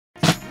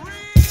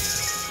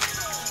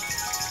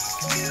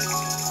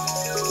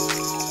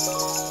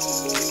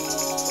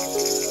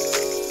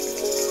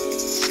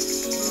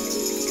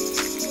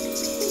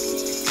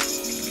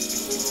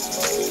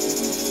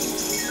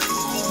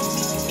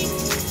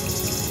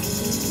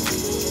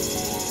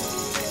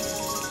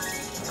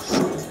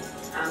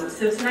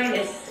So tonight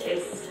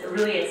it's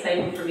really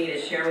exciting for me to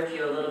share with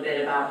you a little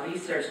bit about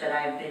research that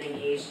I've been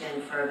engaged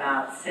in for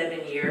about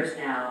 7 years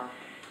now,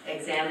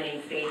 examining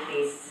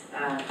faith-based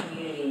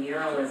community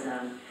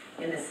muralism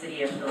in the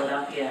city of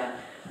Philadelphia,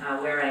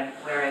 where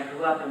I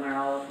grew up and where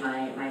all of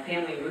my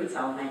family roots,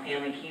 all of my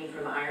family came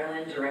from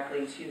Ireland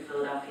directly to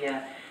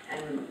Philadelphia,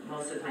 and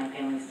most of my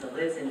family still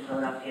lives in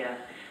Philadelphia.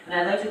 And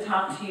I'd like to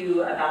talk to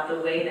you about the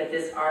way that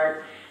this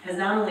art has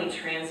not only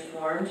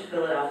transformed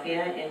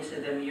Philadelphia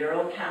into the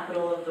mural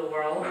capital of the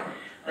world,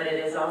 but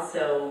it has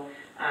also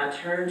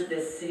turned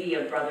this city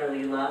of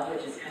brotherly love,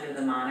 which is kind of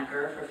the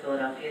moniker for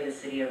Philadelphia, the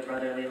city of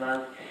brotherly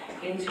love,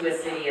 into a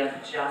city of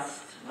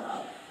just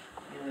love.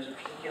 You know, there's a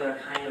particular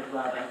kind of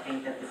love, I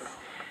think, that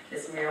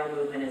this mural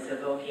movement is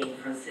evoking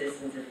from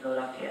citizens of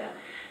Philadelphia.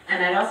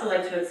 And I'd also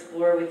like to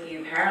explore with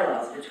you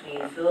parallels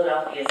between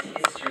Philadelphia's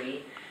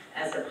history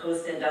as a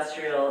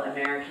post-industrial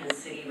American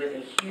city with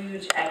a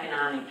huge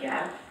economic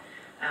gap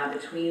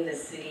between the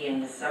city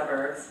and the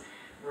suburbs,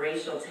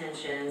 racial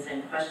tensions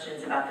and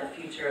questions about the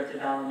future of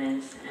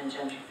development and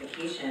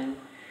gentrification,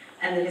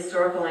 and the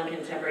historical and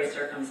contemporary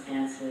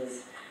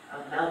circumstances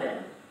of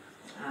Melbourne,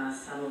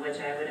 some of which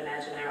I would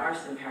imagine there are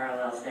some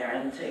parallels there,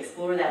 and to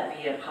explore that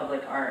via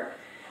public art.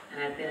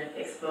 And I've been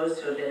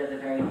exposed to a bit of the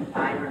very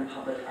vibrant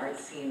public art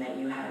scene that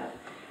you have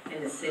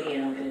in the city,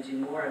 and I'm going to do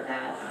more of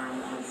that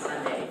on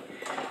Sunday.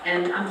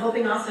 And I'm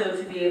hoping also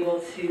to be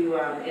able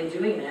to, in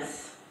doing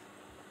this,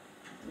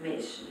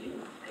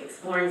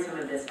 exploring some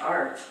of this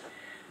art,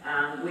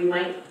 we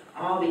might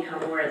all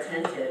become more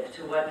attentive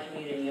to what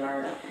community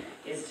art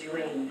is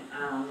doing,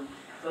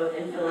 both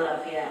in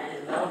Philadelphia and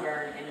in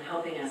Melbourne, in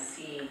helping us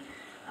see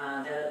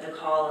the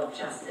call of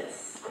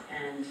justice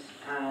and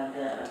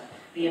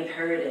the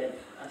imperative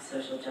of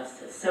social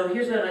justice. So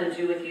here's what I'm going to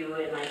do with you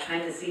in my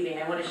time this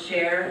evening. I want to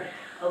share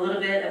a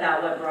little bit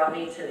about what brought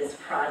me to this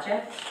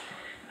project,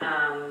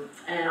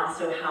 and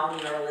also how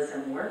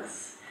muralism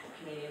works.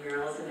 Community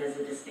muralism is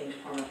a distinct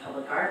form of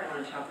public art. I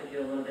want to talk with you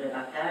a little bit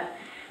about that.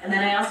 And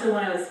then I also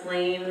want to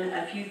explain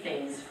a few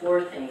things,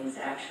 4 things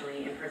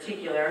actually in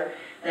particular,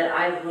 that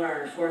I've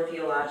learned, 4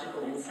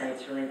 theological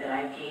insights really that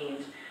I've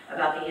gained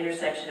about the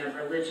intersection of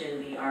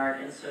religion, the art,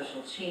 and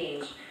social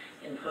change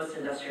in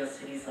post-industrial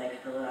cities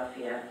like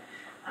Philadelphia,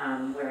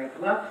 where I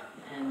grew up,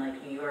 and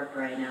like New York,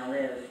 where I now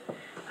live.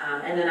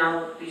 And then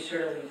I'll be sure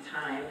to leave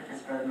time,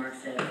 as Brother Mark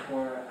said,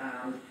 for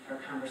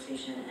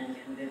conversation and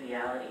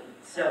conviviality.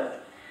 So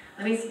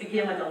let me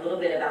begin with a little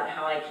bit about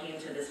how I came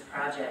to this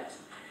project.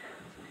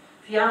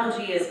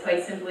 Theology is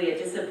quite simply a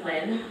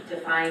discipline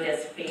defined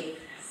as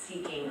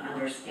faith-seeking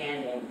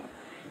understanding.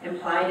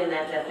 Implied in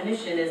that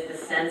definition is the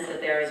sense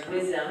that there is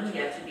wisdom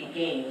yet to be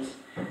gained.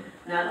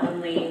 Not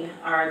only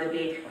are the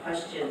big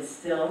questions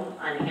still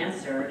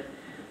unanswered,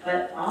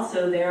 but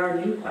also there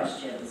are new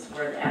questions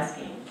worth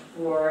asking.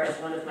 Or, as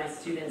one of my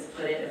students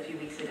put it a few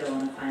weeks ago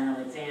on the final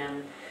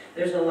exam,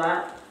 there's a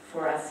lot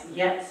for us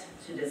yet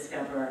to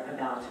discover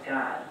about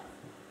God.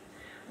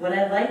 What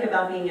I like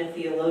about being a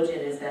theologian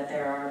is that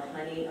there are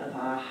plenty of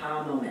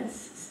aha moments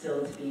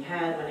still to be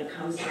had when it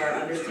comes to our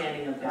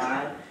understanding of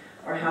God,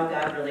 or how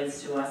God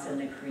relates to us in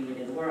the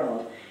created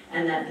world,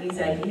 and that these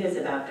ideas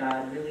about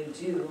God really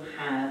do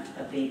have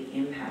a big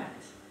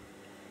impact.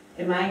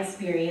 In my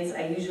experience,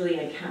 I usually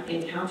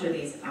encounter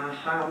these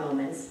aha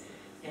moments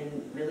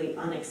in really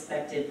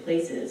unexpected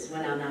places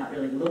when I'm not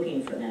really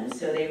looking for them.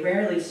 So they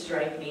rarely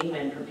strike me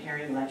when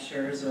preparing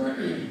lectures or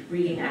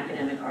reading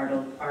academic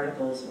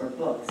articles or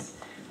books.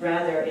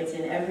 Rather, it's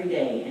in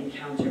everyday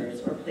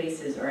encounters or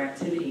places or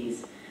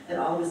activities that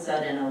all of a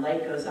sudden a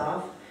light goes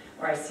off,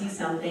 or I see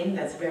something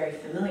that's very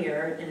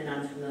familiar in an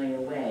unfamiliar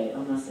way,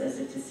 almost as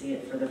if to see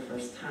it for the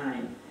first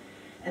time.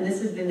 And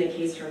this has been the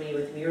case for me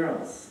with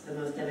murals, the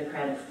most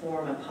democratic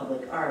form of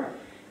public art,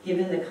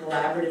 given the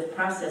collaborative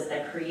process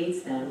that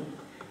creates them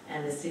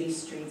and the city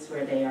streets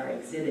where they are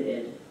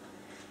exhibited.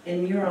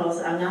 In murals,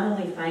 I'm not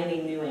only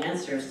finding new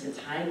answers to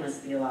timeless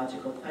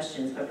theological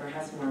questions, but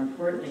perhaps more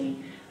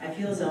importantly, I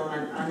feel as though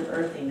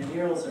the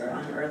murals are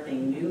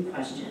unearthing new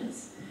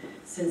questions.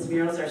 Since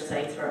murals are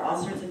sites where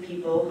all sorts of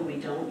people who we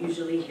don't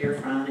usually hear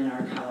from in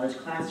our college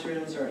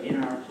classrooms or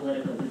in our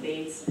political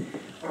debates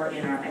or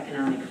in our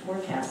economic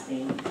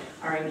forecasting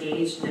are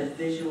engaged in a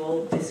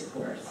visual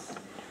discourse,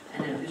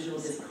 and a visual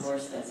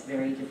discourse that's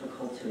very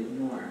difficult to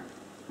ignore.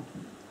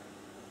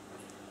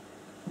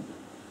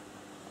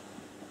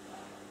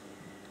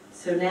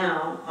 So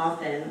now,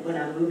 often, when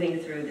I'm moving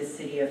through the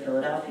city of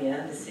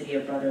Philadelphia, the city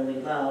of brotherly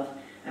love,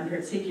 and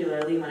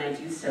particularly when I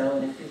do so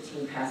in a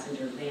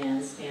 15-passenger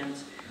van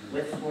stamped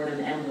with Fordham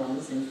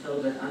emblems and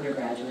filled with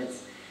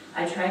undergraduates,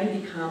 I try to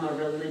become a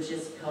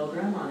religious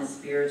pilgrim on a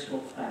spiritual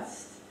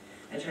quest.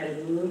 I try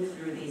to move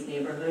through these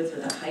neighborhoods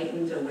with a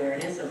heightened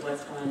awareness of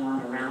what's going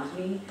on around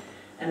me,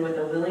 and with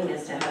a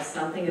willingness to have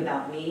something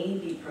about me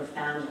be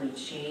profoundly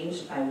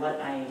changed by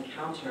what I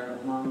encounter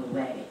along the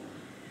way.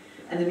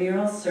 And the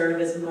murals serve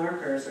as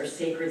markers or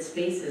sacred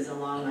spaces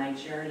along my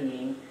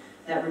journeying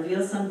that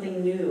reveal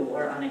something new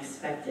or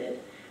unexpected.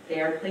 They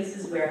are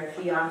places where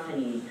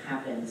theophany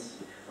happens,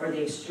 or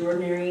the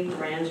extraordinary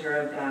grandeur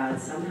of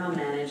God somehow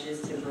manages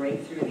to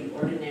break through the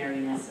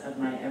ordinariness of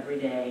my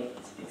everyday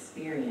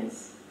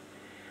experience.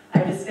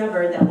 I've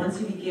discovered that once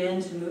you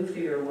begin to move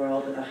through your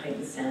world with a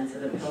heightened sense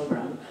of a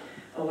pilgrim,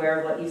 aware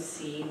of what you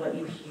see, what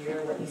you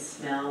hear, what you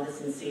smell, the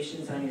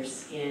sensations on your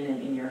skin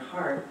and in your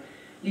heart,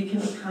 you can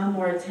become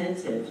more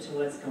attentive to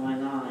what's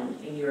going on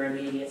in your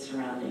immediate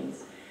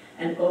surroundings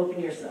and open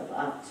yourself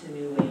up to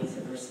new ways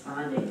of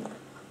responding.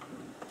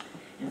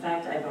 In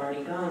fact, I've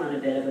already gone on a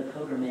bit of a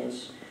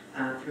pilgrimage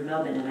through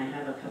Melbourne, and I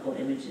have a couple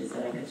images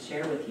that I could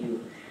share with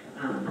you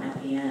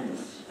at the end.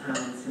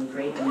 Some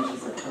great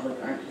images of public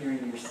art here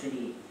in your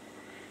city.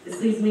 This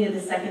leads me to the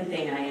second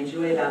thing I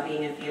enjoy about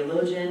being a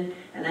theologian,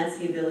 and that's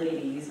the ability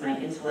to use my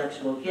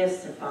intellectual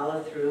gifts to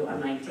follow through on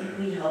my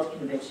deeply held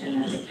conviction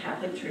that the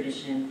Catholic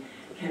tradition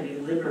can be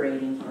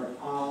liberating for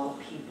all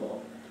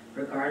people,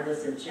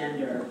 regardless of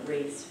gender,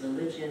 race,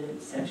 religion,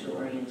 sexual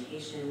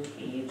orientation,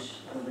 age.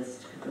 The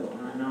list could go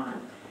on and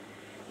on.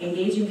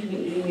 Engaging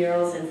community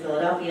murals in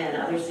Philadelphia and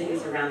other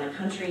cities around the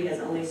country has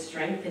only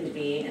strengthened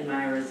me in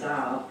my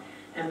resolve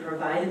and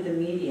provided the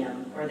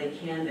medium or the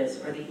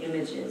canvas or the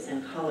images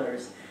and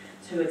colors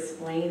to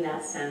explain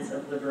that sense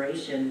of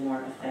liberation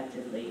more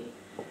effectively.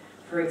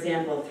 For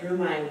example, through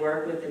my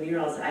work with the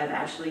murals, I've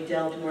actually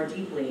delved more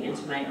deeply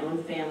into my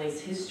own family's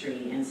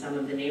history in some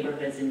of the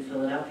neighborhoods in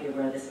Philadelphia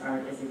where this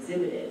art is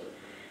exhibited,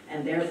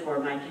 and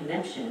therefore my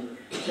connection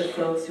to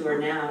folks who are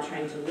now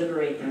trying to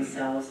liberate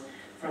themselves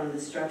from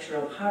the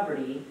structural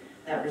poverty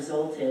that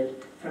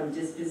resulted from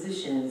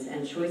dispositions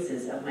and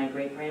choices of my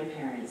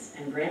great-grandparents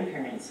and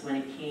grandparents when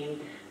it came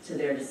to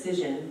their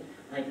decision,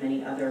 like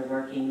many other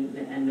working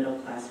and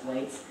middle-class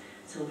whites,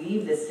 to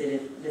leave the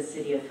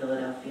city of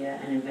Philadelphia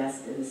and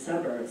invest in the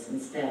suburbs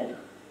instead.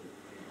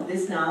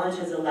 This knowledge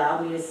has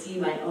allowed me to see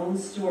my own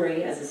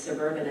story as a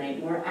suburbanite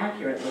more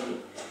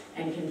accurately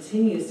and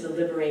continues to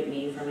liberate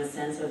me from a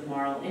sense of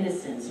moral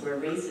innocence where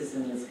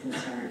racism is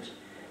concerned,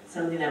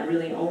 something that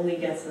really only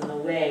gets in the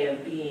way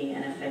of being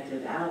an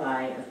effective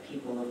ally of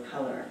people of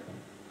color.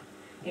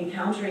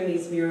 Encountering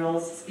these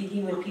murals,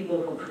 speaking with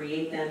people who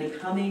create them,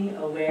 becoming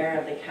aware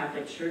of the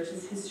Catholic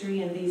Church's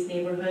history in these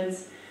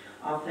neighborhoods,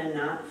 often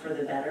not for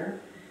the better,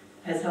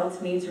 has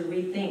helped me to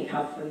rethink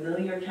how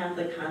familiar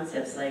Catholic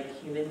concepts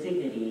like human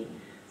dignity,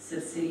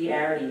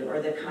 subsidiarity,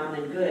 or the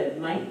common good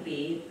might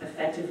be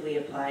effectively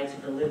applied to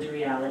the lived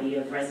reality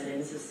of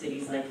residents of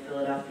cities like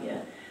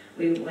Philadelphia,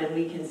 when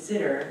we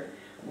consider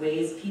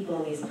ways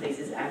people in these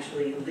places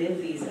actually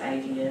live these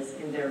ideas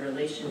in their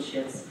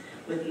relationships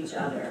with each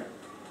other,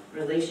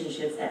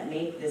 relationships that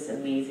make this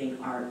amazing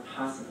art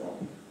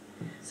possible.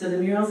 So the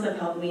murals have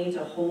helped me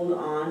to hold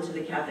on to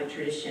the Catholic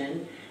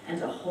tradition and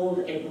to hold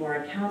it more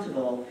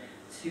accountable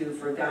to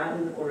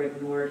forgotten or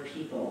ignored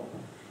people.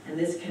 And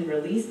this can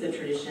release the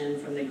tradition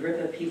from the grip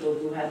of people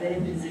who have been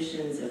in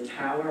positions of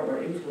power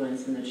or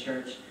influence in the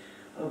church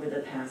over the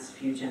past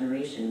few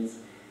generations.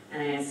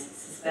 And I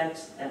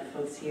suspect that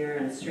folks here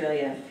in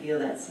Australia feel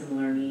that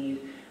similar need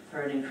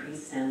for an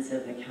increased sense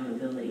of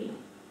accountability.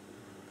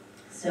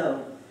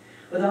 So,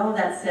 with all of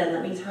that said,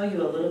 let me tell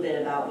you a little bit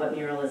about what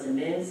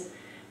muralism is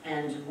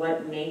and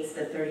what makes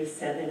the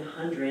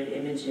 3,700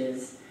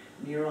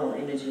 mural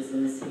images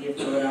in the city of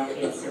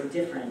Philadelphia so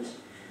different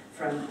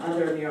from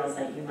other murals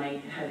that you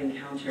might have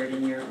encountered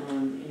in your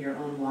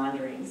own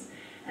wanderings.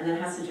 And that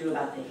has to do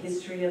about the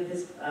history of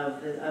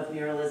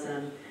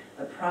muralism,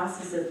 the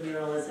process of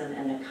muralism,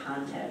 and the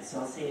context.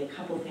 So I'll say a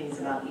couple things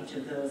about each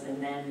of those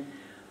and then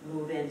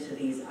move into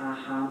these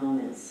aha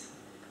moments.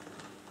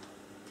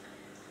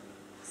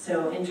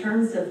 So in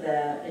terms of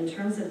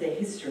the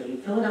history,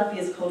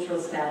 Philadelphia's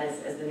cultural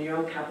status as the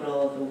mural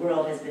capital of the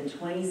world has been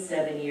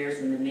 27 years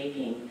in the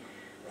making,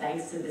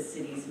 thanks to the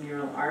city's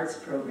mural arts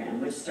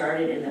program, which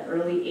started in the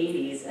early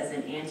 80s as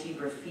an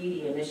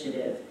anti-graffiti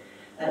initiative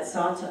that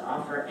sought to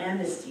offer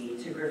amnesty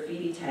to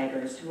graffiti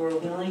taggers who were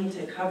willing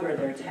to cover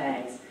their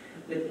tags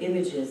with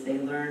images they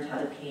learned how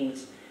to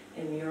paint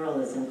in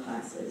muralism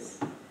classes.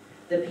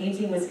 The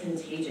painting was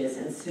contagious,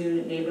 and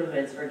soon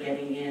neighborhoods were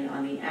getting in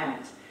on the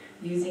act,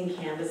 using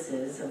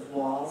canvases of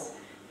walls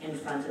in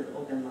front of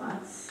open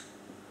lots.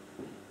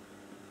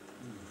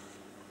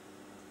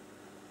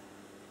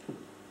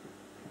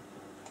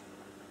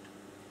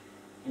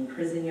 In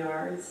prison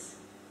yards.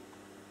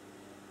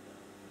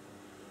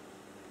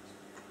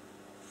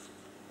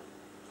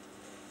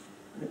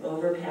 On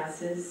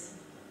overpasses.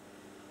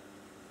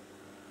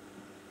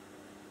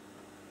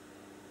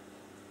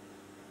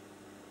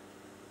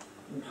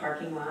 In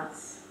parking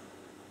lots.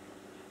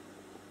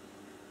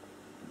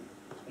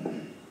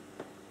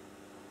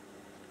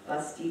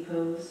 Bus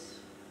depots,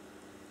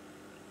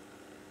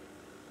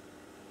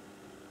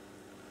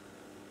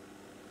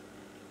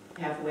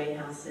 halfway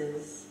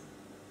houses,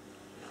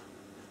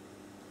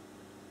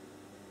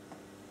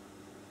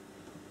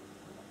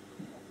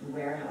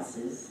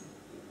 warehouses,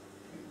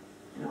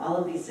 and all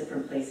of these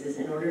different places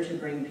in order to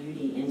bring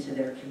beauty into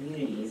their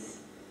communities.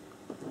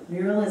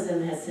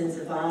 Muralism has since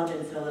evolved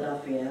in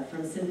Philadelphia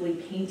from simply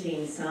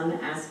painting some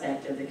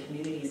aspect of the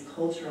community's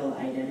cultural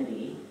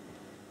identity,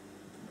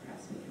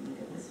 perhaps we can look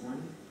at this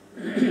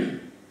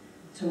one,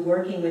 to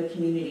working with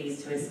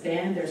communities to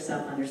expand their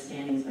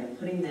self-understandings by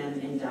putting them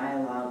in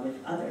dialogue with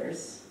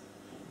others,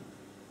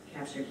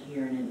 captured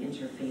here in an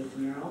interfaith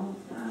mural,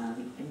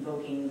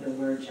 invoking the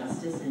word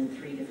justice in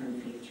 3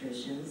 different faith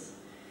traditions,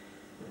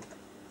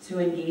 to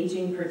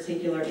engaging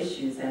particular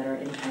issues that are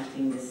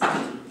impacting the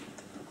city,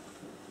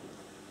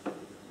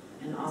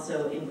 and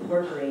also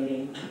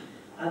incorporating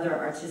other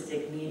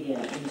artistic media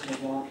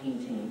into wall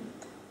painting.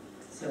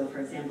 So, for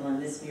example, in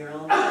this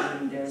mural,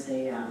 there's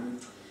a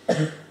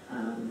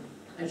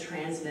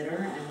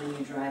transmitter, and when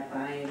you drive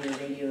by and your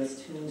radio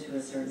is tuned to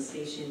a certain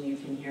station, you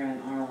can hear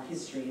an oral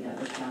history that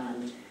was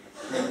done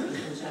in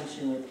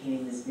conjunction with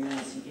painting this mural,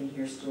 so you can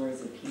hear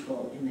stories of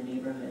people in the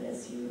neighborhood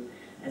as you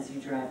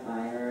drive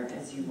by or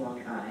as you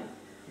walk by.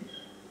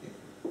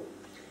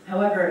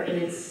 However,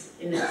 in its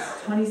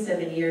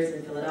 27 years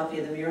in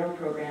Philadelphia, the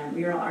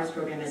Mural Arts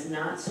Program has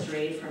not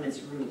strayed from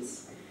its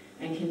roots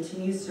and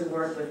continues to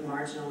work with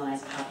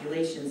marginalized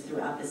populations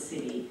throughout the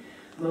city,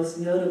 most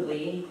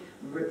notably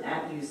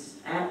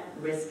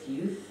at-risk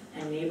youth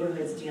and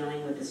neighborhoods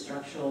dealing with the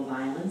structural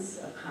violence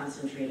of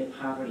concentrated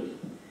poverty.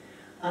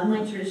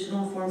 Unlike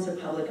traditional forms of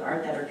public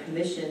art that are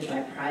commissioned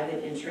by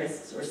private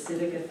interests or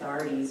civic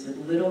authorities with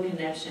little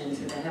connection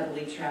to the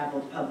heavily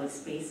traveled public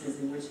spaces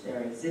in which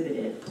they're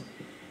exhibited,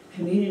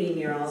 community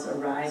murals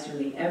arise from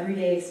the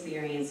everyday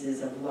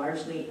experiences of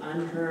largely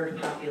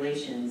unheard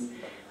populations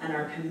and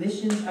are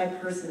commissioned by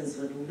persons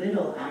with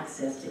little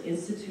access to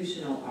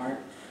institutional art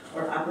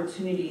or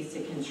opportunities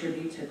to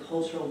contribute to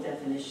cultural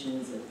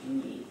definitions of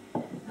beauty.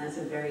 That's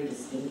a very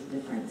distinct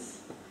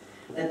difference.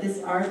 That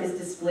this art is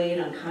displayed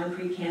on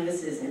concrete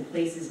canvases in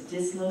places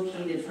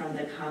dislocated from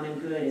the common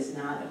good is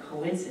not a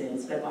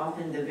coincidence, but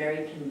often the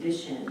very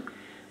condition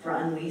for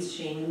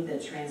unleashing the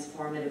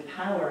transformative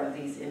power of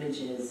these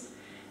images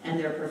and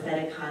their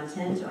prophetic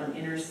content on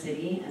inner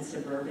city and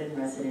suburban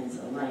residents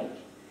alike.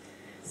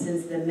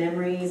 Since the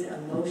memories,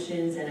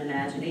 emotions, and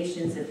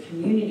imaginations of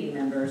community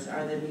members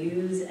are the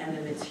muse and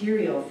the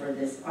material for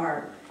this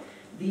art,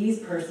 these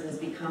persons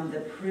become the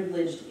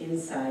privileged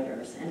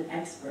insiders and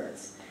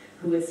experts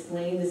who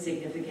explain the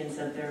significance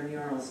of their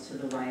murals to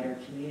the wider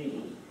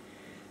community.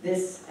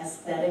 This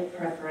aesthetic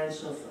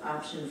preferential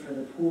option for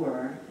the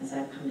poor, as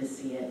I've come to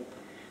see it,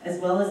 as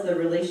well as the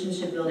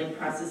relationship-building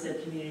process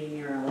of community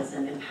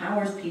muralism,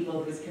 empowers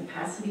people whose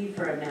capacity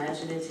for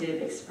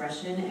imaginative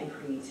expression and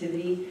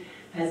creativity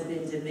has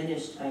been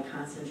diminished by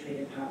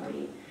concentrated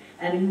poverty,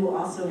 and who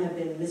also have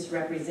been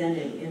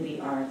misrepresented in the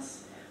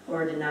arts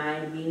or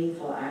denied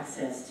meaningful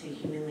access to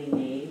humanly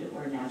made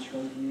or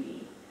natural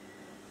beauty.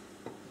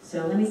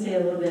 So let me say a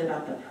little bit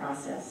about the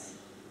process.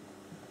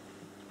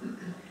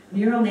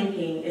 Mural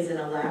making is an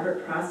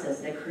elaborate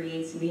process that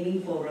creates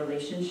meaningful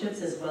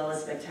relationships as well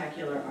as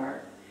spectacular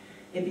art.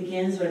 It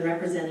begins when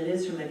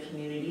representatives from a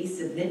community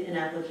submit an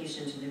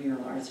application to the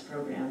Mural Arts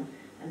Program,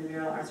 and the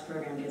Mural Arts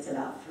Program gets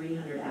about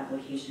 300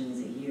 applications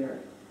a year.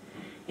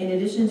 In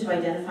addition to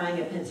identifying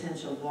a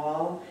potential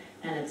wall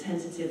and a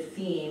tentative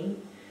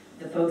theme,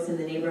 the folks in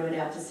the neighborhood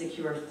have to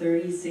secure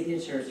 30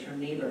 signatures from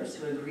neighbors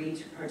who agree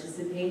to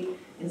participate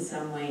in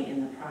some way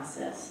in the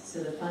process.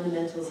 So the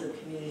fundamentals of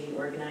community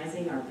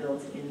organizing are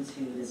built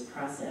into this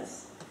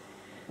process.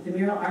 The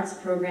Mural Arts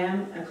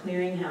Program, a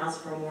clearinghouse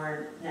for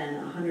more than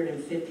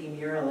 150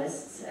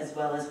 muralists, as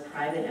well as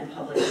private and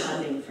public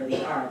funding for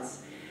the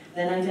arts,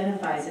 then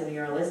identifies a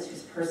muralist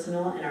whose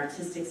personal and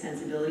artistic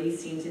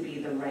sensibilities seem to be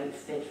the right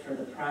fit for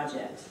the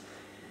project.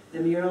 The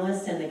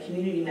muralists and the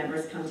community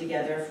members come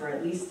together for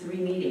at least 3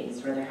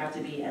 meetings where there have to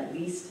be at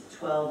least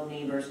 12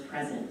 neighbors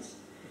present.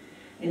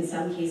 In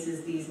some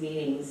cases, these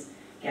meetings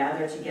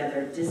gather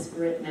together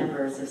disparate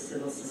members of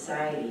civil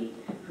society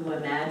who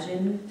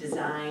imagine,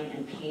 design,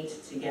 and paint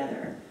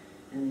together.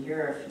 And here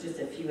are just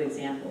a few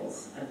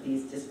examples of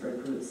these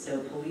disparate groups. So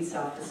police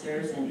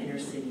officers and inner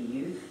city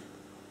youth,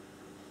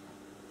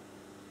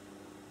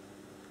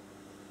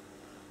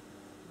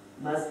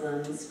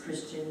 Muslims,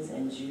 Christians,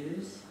 and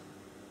Jews,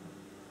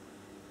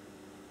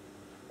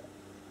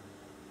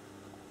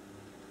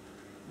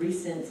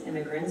 recent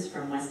immigrants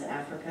from West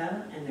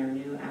Africa and their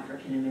new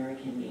African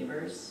American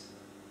neighbors,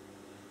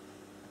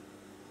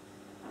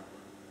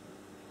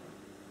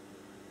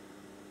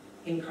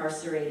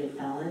 incarcerated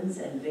felons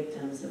and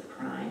victims of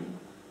crime,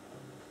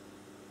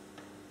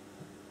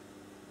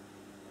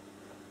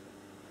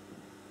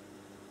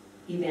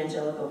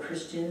 evangelical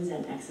Christians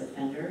and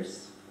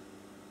ex-offenders,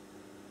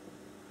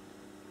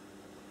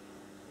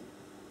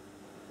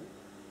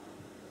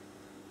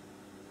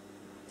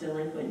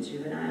 delinquent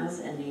juveniles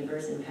and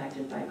neighbors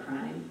impacted by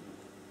crime,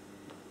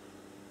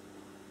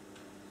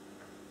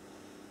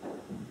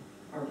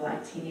 or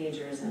Black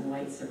teenagers and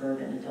white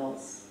suburban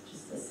adults,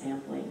 just a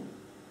sampling.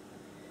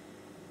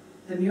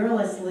 The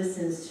muralist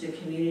listens to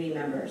community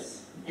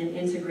members and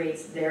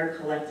integrates their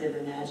collective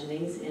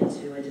imaginings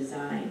into a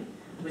design,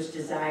 which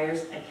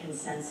desires a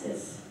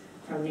consensus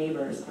from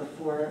neighbors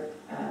before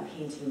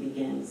painting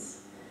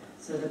begins.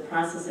 So the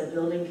process of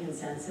building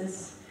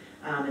consensus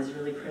is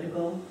really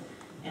critical,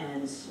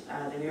 and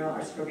the Mural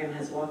Arts program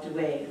has walked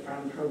away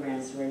from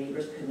programs where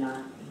neighbors could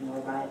not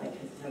arrive at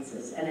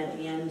consensus. And at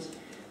the end,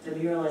 the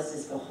muralist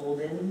is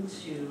beholden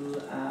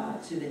to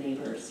the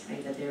neighbors,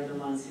 right? That they're the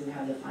ones who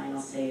have the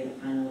final say, the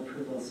final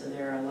approval. So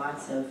there are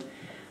lots of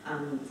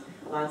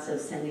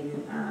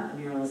sending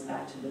muralists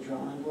back to the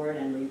drawing board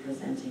and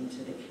representing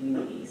to the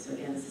community. So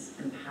again, this is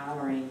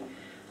empowering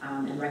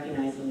and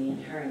recognizing the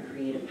inherent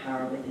creative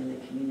power within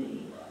the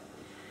community.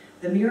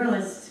 The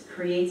muralist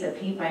creates a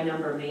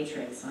paint-by-number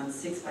matrix on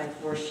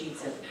 6x4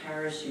 sheets of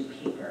parachute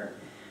paper,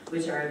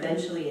 which are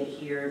eventually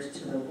adhered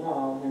to the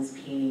wall once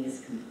painting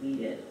is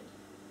completed.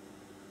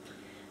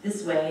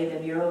 This way, the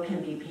mural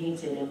can be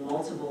painted in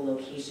multiple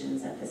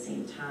locations at the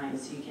same time.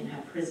 So you can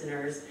have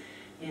prisoners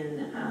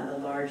in the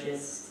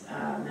largest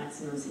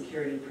maximum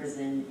security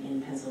prison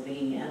in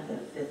Pennsylvania,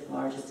 the 5th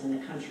largest in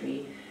the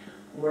country,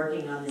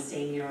 working on the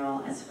same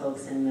mural as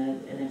folks in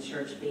a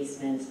church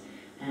basement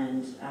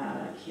and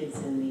kids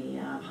in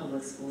the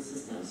public school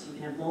system. So you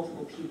can have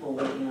multiple people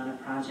working on a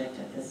project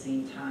at the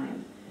same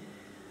time.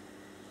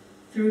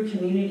 Through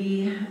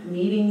community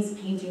meetings,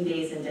 painting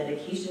days, and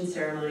dedication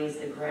ceremonies,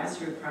 the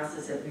grassroots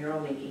process of mural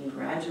making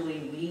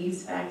gradually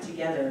weaves back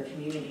together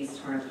communities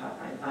torn apart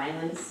by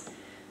violence,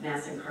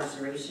 mass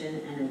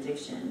incarceration, and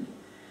addiction.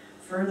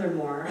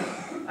 Furthermore,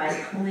 by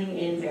pulling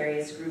in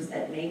various groups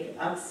that make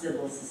up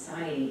civil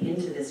society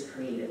into this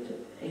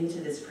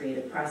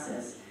creative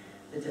process,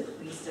 the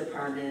police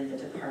department, the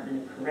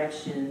Department of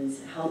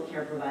Corrections,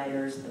 healthcare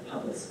providers, the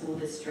public school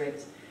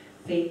district,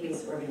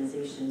 faith-based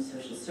organizations,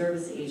 social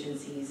service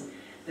agencies,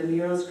 the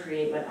murals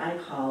create what I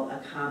call a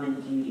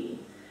common beauty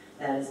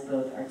that is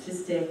both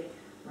artistic,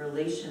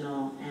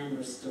 relational, and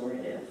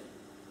restorative.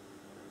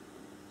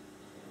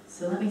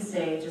 So let me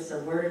say just a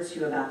word or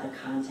two about the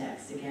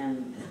context.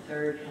 Again, the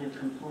third kind of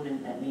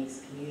component that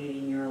makes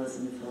community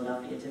muralism in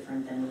Philadelphia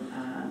different than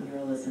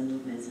muralism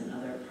movements in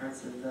other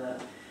parts of the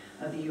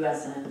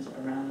U.S. and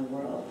around the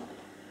world.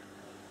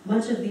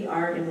 Much of the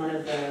art in one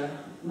of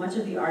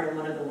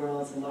the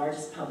world's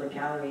largest public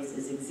galleries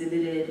is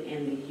exhibited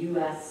in the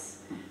U.S.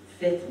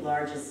 5th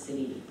largest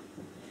city,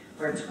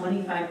 where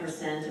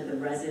 25% of the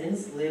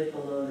residents live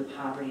below the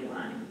poverty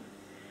line,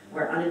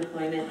 where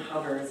unemployment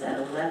hovers at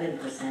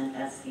 11%.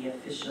 That's the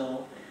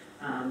official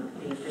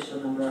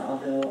number,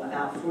 although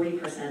about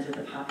 40% of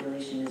the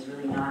population is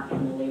really not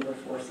in the labor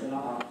force at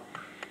all.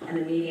 And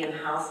the median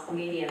household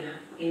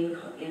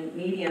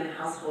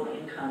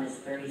income is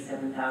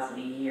 $37,000 a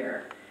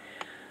year.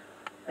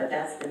 But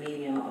that's the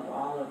median of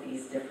all of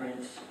these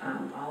different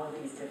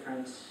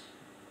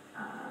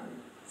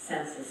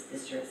census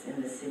districts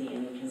in the city,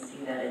 and you can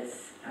see that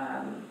it's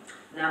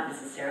not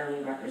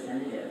necessarily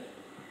representative.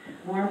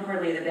 More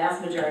importantly, the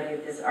vast majority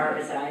of this art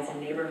resides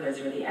in neighborhoods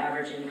where the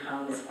average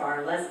income is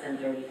far less than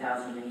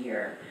 $30,000 a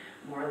year,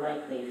 more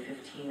likely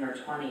 15 or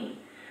 20,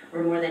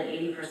 where more than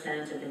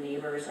 80% of the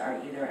neighbors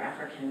are either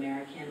African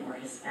American or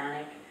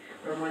Hispanic,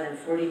 where more than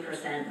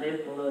 40%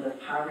 live below the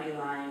poverty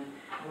line,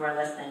 and where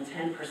less than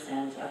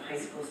 10% of high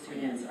school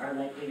students are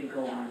likely to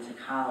go on to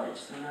college.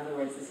 So in other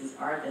words, this is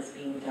art that's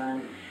being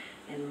done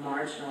in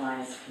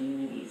marginalized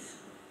communities.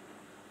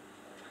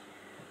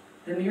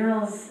 The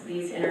murals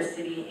these inner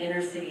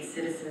city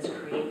citizens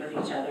create with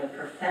each other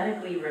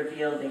prophetically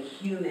reveal the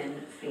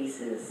human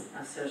faces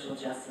of social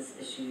justice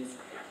issues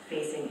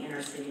facing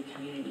inner city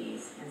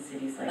communities in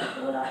cities like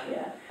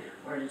Philadelphia,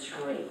 or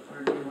Detroit,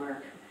 or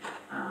Newark,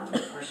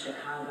 or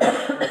Chicago,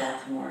 or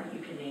Baltimore. You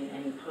can name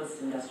any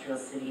post-industrial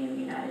city in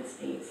the United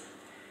States.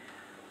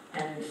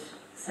 And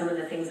some of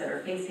the things that are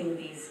facing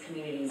these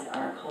communities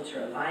are a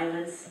culture of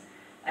violence,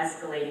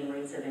 escalating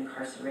rates of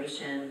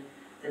incarceration,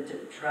 the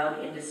drug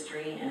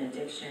industry and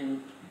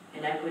addiction,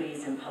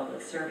 inequities in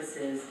public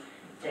services,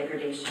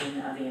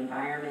 degradation of the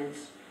environment,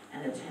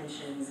 and the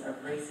tensions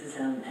of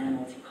racism and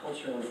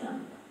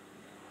multiculturalism.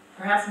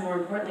 Perhaps more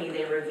importantly,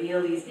 they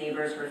reveal these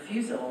neighbors'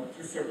 refusal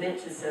to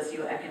submit to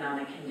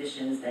socioeconomic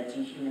conditions that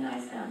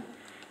dehumanize them,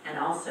 and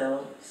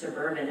also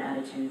suburban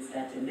attitudes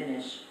that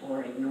diminish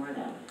or ignore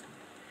them.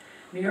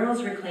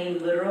 Murals reclaim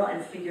literal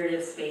and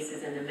figurative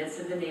spaces in the midst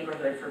of the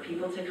neighborhood for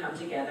people to come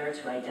together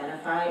to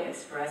identify,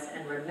 express,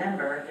 and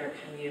remember their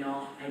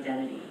communal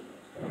identity.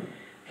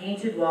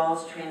 Painted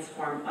walls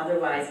transform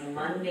otherwise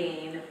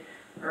mundane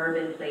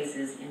urban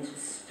places into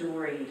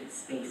storied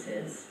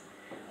spaces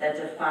that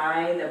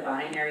defy the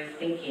binary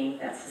thinking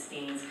that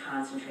sustains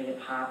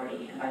concentrated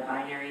poverty. And by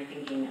binary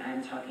thinking,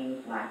 I'm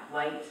talking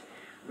black-white,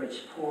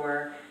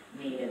 rich-poor,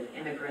 native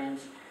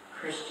immigrant,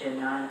 Christian,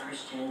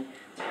 non-Christian,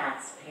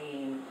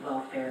 tax-paying,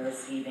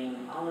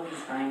 welfare-receiving, all of these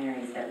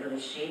binaries that really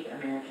shape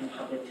American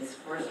public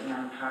discourse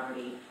around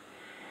poverty.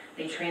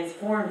 They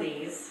transform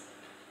these,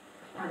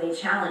 or they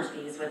challenge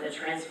these with a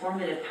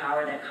transformative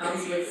power that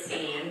comes with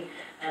seeing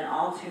an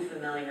all too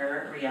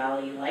familiar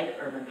reality like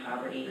urban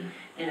poverty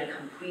in a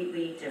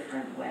completely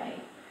different way,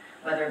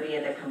 whether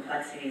via the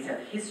complexities of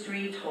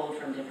history told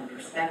from different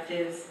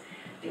perspectives,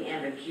 the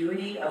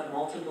ambiguity of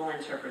multiple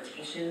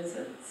interpretations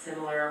of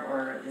similar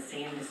or the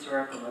same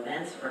historical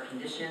events or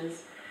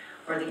conditions,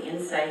 or the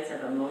insights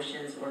of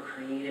emotions or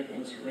creative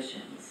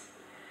intuitions.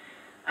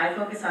 I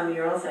focus on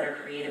murals that are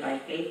created by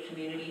faith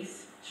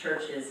communities,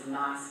 churches,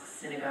 mosques,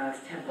 synagogues,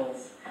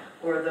 temples,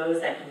 or those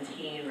that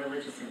contain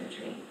religious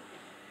imagery.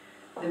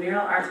 The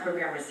Mural Arts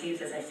Program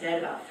receives, as I said,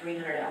 about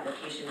 300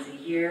 applications a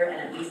year, and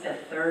at least a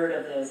third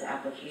of those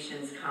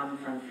applications come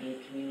from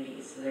faith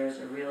communities. So there's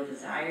a real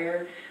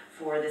desire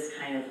for this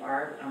kind of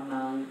art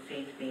among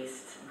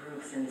faith-based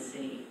groups in the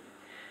city.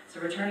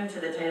 So returning to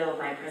the title of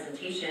my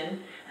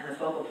presentation and the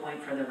focal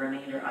point for the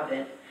remainder of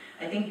it,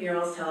 I think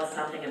murals tell us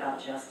something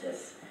about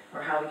justice,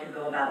 or how we can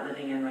go about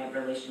living in right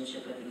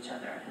relationship with each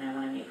other. And I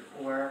want to make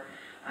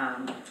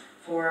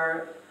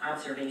four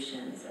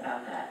observations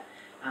about that.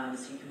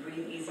 So you can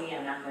breathe easy.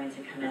 I'm not going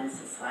to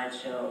commence a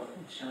slideshow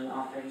showing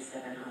all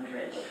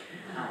 3,700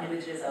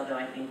 images, although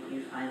I think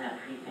you find that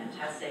pretty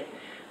fantastic.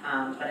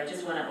 But I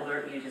just want to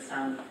alert you to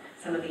some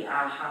of the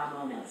aha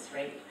moments,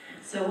 right?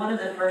 So one of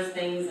the first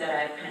things that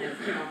I've kind of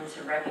come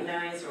to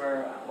recognize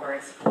or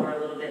explore a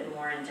little bit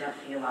more in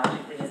depth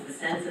theologically is the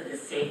sense of the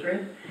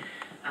sacred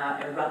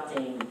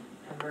erupting,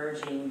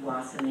 emerging,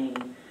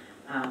 blossoming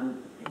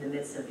in the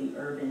midst of the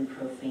urban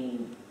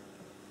profane.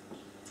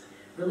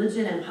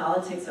 Religion and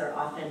politics are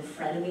often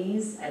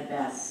frenemies at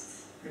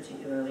best,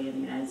 particularly in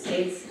the United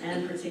States,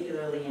 and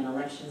particularly in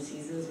election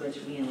seasons, which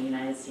we in the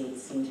United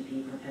States seem to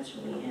be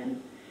perpetually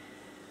in.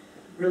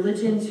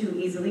 Religion too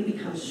easily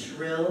becomes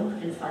shrill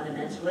and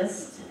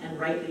fundamentalist and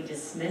rightly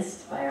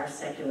dismissed by our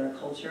secular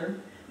culture,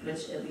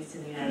 which, at least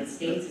in the United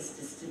States,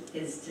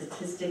 is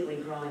statistically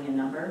growing in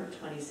number.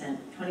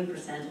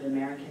 20% of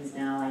Americans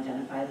now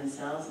identify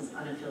themselves as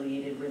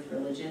unaffiliated with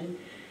religion,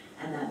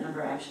 and that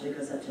number actually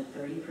goes up to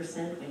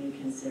 30% when you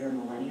consider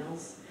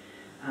millennials,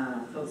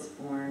 folks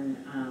born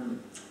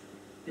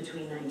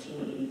between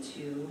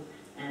 1982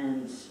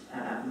 and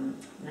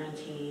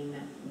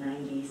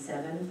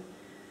 1997.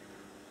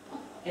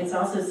 It's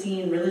also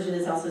seen, religion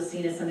is also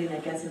seen as something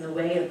that gets in the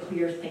way of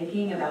clear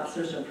thinking about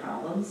social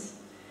problems.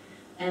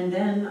 And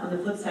then, on the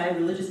flip side,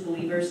 religious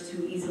believers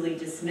too easily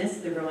dismiss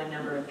the growing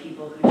number of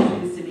people who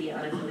choose to be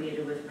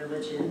unaffiliated with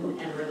religion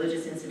and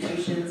religious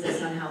institutions as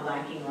somehow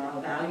lacking moral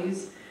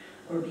values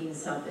or being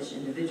selfish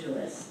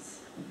individualists.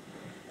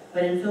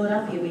 But in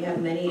Philadelphia, we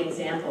have many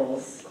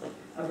examples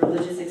of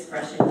religious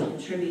expression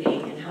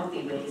contributing in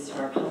healthy ways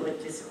to our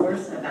public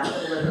discourse about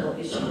political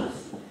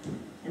issues.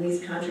 And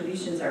these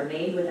contributions are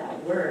made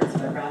without words,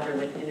 but rather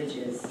with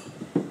images.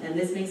 And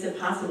this makes it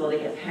possible to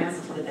get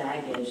past the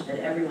baggage that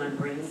everyone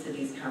brings to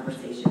these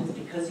conversations,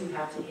 because you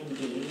have to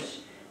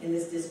engage in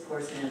this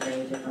discourse in a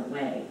very different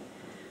way.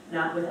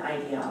 Not with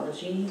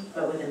ideology,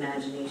 but with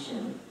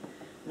imagination.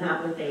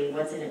 Not with a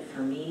what's in it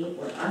for me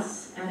or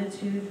us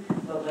attitude,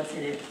 but what's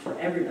in it for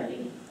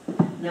everybody.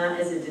 Not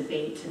as a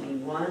debate to be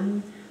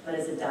won, but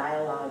as a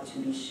dialogue to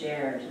be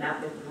shared.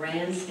 Not with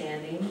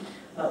grandstanding,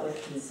 but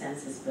with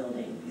consensus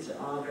building. These are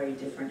all very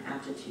different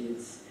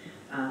aptitudes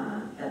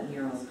that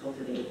murals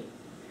cultivate.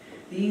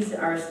 These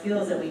are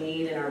skills that we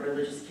need in our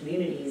religious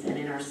communities and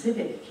in our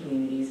civic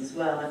communities as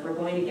well, if we're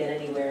going to get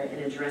anywhere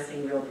in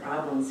addressing real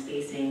problems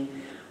facing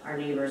our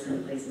neighbors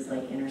in places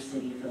like inner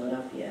city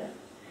Philadelphia.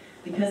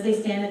 Because they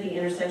stand at the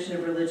intersection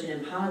of religion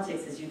and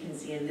politics, as you can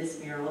see in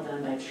this mural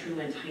done by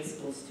truant high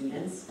school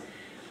students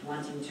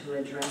wanting to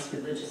address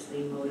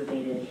religiously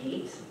motivated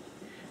hate,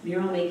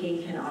 mural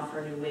making can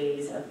offer new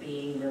ways of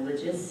being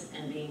religious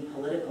and being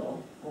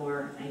political,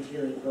 or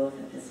ideally both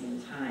at the same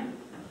time.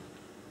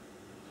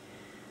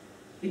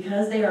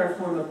 Because they are a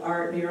form of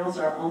art, murals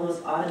are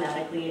almost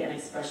automatically an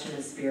expression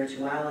of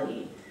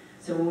spirituality.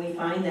 So when we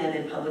find them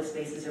in public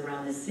spaces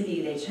around the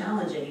city, they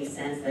challenge any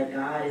sense that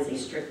God is a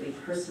strictly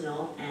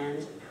personal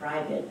and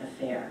private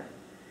affair.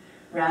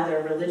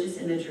 Rather, religious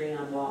imagery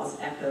on walls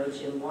echo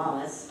Jim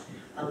Wallace,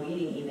 a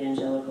leading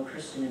evangelical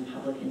Christian and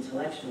public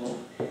intellectual,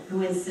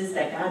 who insists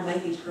that God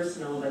might be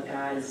personal, but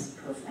God is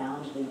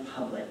profoundly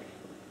public.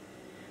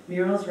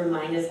 Murals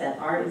remind us that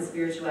art and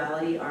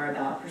spirituality are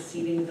about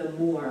perceiving the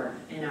more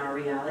in our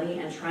reality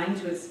and trying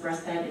to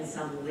express that in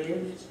some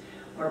lived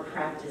or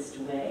practiced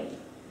way.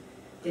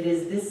 It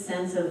is this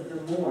sense of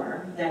the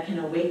more that can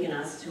awaken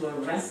us to a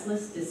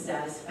restless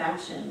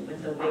dissatisfaction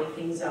with the way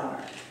things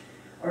are,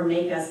 or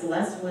make us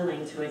less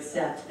willing to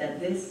accept that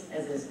this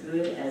is as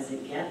good as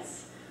it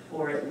gets,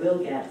 or it will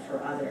get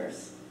for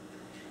others.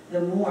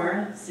 The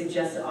more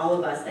suggests to all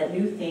of us that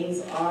new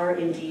things are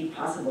indeed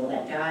possible,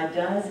 that God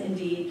does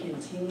indeed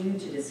continue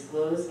to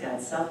disclose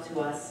God's self to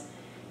us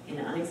in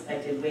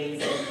unexpected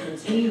ways, and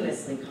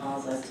continuously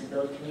calls us to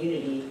build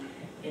community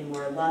in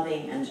more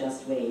loving and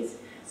just ways.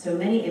 So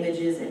many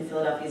images in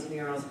Philadelphia's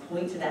murals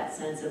point to that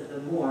sense of the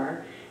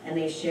more, and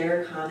they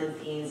share common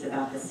themes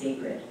about the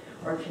sacred,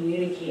 or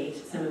communicate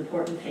some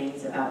important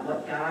things about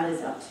what God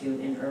is up to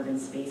in urban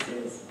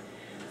spaces.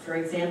 For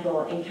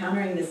example,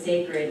 Encountering the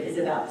Sacred is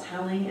about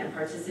telling and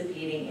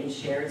participating in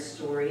shared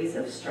stories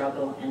of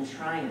struggle and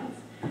triumph,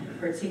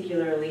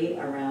 particularly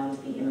around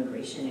the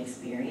immigration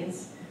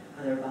experience,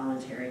 whether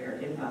voluntary or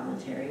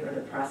involuntary, or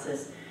the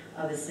process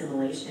of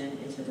assimilation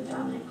into the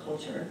dominant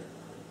culture.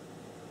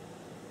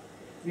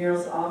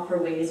 Murals offer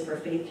ways for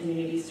faith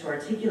communities to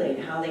articulate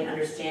how they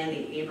understand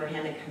the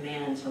Abrahamic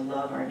command to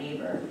love our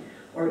neighbor,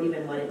 or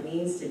even what it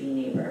means to be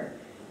neighbor,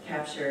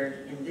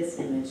 captured in this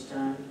image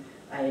done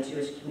by a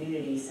Jewish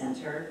community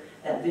center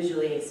that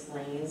visually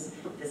explains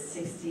the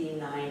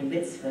 69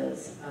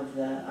 mitzvahs of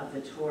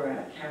the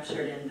Torah,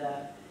 captured in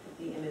the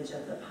image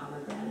of the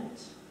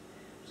pomegranate,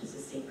 which is a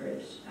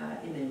sacred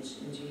image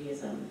in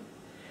Judaism.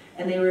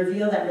 And they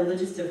reveal that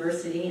religious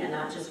diversity, and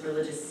not just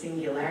religious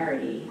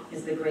singularity,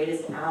 is the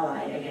greatest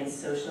ally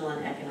against social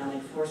and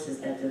economic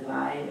forces that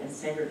divide and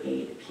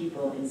segregate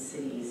people in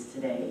cities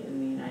today in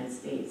the United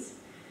States.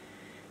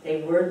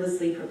 They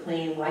wordlessly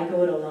proclaim, why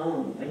go it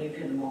alone when you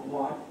can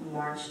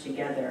march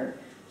together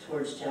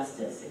towards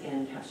justice?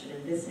 Again, captured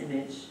in this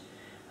image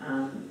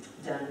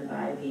done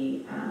by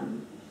the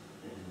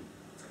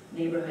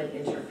neighborhood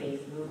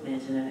interfaith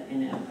movement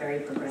in a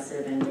very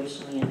progressive and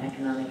racially and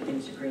economically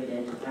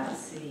integrated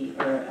city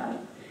or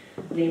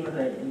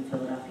neighborhood in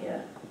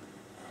Philadelphia.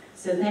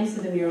 So thanks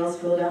to the murals,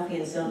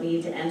 Philadelphians don't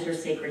need to enter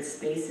sacred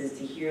spaces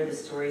to hear the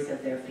stories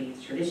of their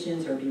faith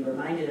traditions or be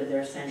reminded of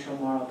their central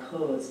moral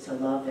codes to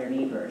love their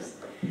neighbors.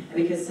 And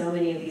because so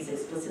many of these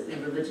explicitly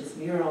religious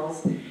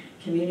murals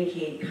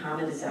communicate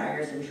common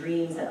desires and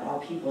dreams that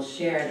all people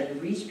share, they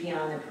reach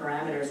beyond the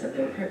parameters of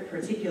their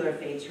particular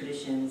faith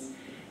traditions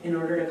in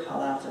order to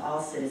call out to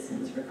all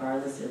citizens,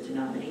 regardless of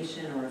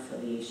denomination or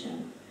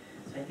affiliation.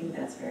 So I think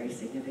that's very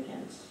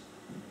significant.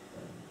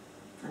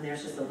 And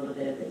there's just a little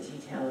bit of the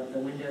detail of the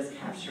windows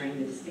capturing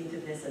the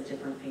distinctiveness of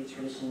different faith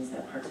traditions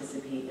that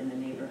participate in the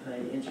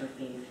neighborhood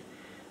interfaith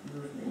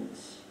movement.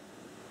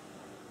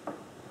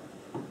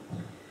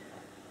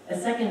 A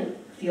second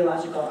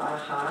theological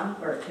aha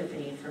or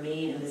epiphany for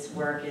me in this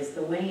work is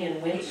the way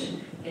in which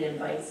it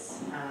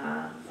invites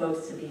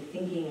folks to be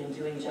thinking and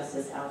doing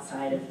justice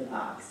outside of the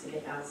box, to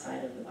get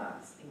outside of the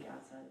box, think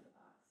outside of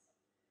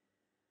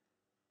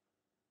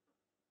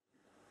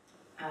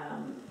the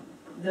box.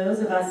 Those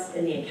of us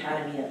in the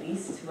academy, at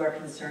least, who are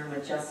concerned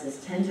with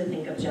justice tend to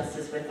think of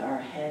justice with our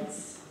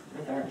heads,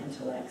 with our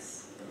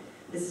intellects.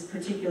 This is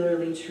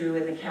particularly true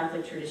in the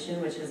Catholic tradition,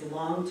 which has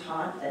long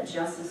taught that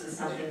justice is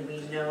something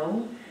we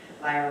know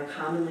by our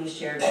commonly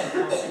shared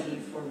capacity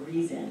for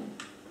reason.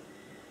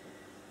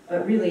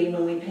 But really,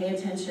 when we pay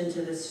attention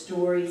to the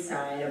story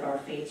side of our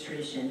faith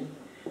tradition,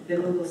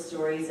 biblical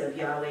stories of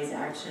Yahweh's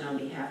action on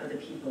behalf of the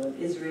people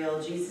of Israel,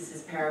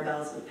 Jesus'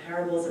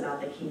 parables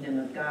about the kingdom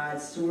of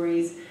God,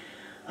 stories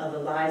of the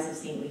lives of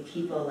saintly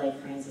people like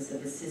Francis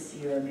of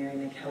Assisi or Mary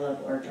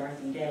MacKillop or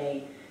Dorothy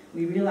Day,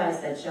 we realize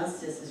that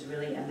justice is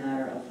really a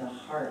matter of the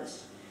heart.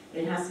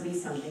 It has to be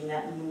something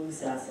that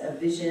moves us, a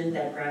vision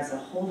that grabs a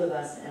hold of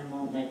us and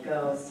won't let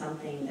go,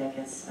 something that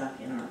gets stuck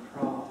in our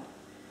crawl.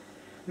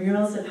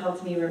 Murals have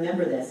helped me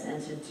remember this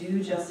and to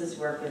do justice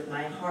work with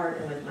my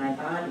heart and with my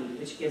body,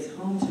 which gives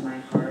home to my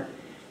heart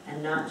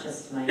and not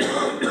just my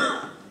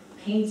head.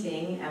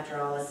 Painting,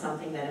 after all, is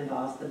something that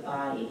involves the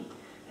body.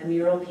 A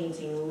mural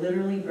painting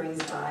literally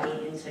brings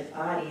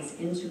bodies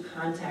into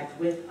contact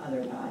with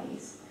other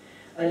bodies.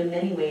 But in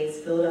many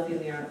ways,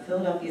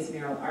 Philadelphia's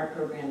mural art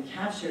program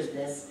captures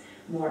this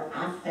more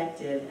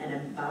affective and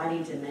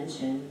embodied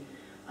dimension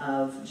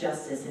of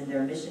justice in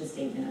their mission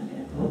statement. I'm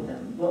going to quote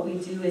them. What we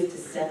do is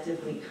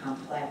deceptively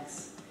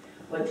complex.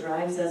 What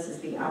drives us is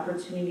the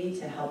opportunity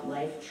to help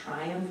life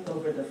triumph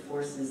over the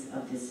forces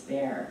of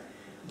despair.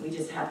 We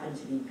just happen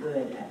to be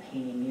good at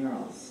painting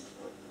murals.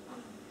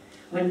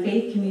 When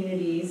faith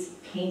communities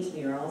paint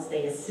murals,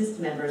 they assist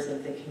members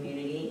of the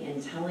community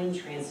in telling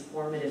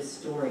transformative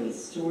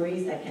stories,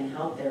 stories that can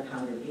help their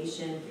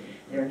congregation,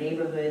 their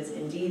neighborhoods,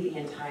 indeed the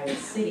entire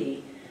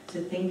city,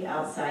 to think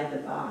outside the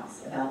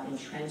box about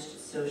entrenched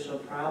social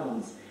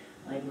problems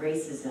like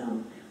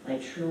racism,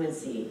 like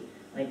truancy,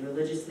 like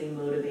religiously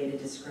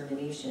motivated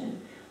discrimination,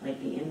 like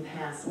the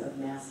impasse of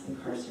mass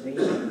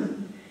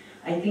incarceration.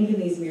 I think in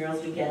these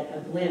murals we get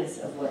a glimpse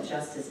of what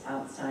justice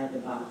outside the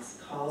box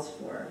calls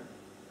for.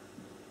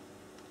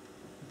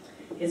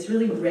 It's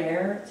really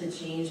rare to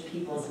change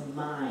people's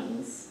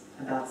minds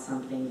about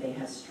something they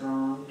have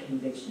strong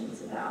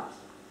convictions about.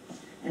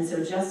 And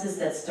so justice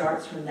that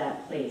starts from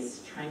that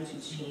place, trying to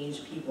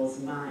change people's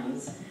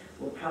minds,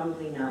 will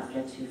probably not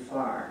get too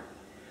far.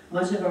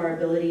 Much of our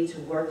ability to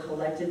work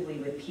collectively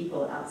with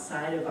people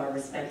outside of our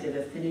respective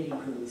affinity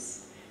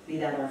groups, be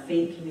that our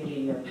faith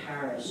community or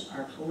parish,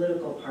 our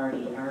political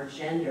party, our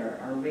gender,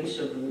 our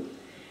racial group,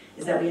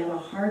 is that we have a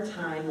hard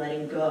time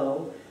letting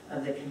go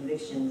of the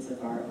convictions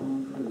of our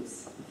own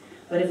groups.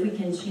 But if we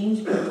can change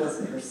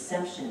people's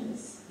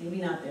perceptions, maybe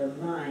not their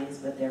minds,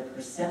 but their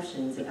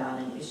perceptions about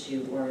an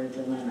issue or a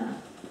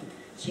dilemma,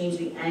 change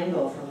the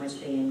angle from which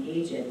they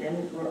engage it,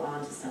 then we're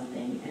on to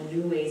something, and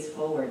new ways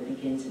forward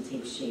begin to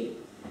take shape.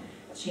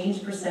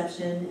 Change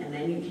perception, and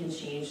then you can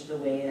change the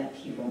way that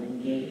people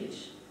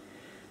engage.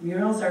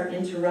 Murals are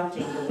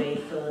interrupting the way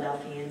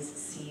Philadelphians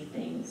see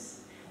things.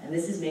 And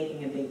this is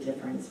making a big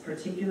difference,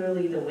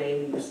 particularly the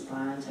way we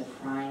respond to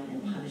crime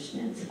and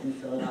punishment in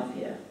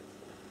Philadelphia.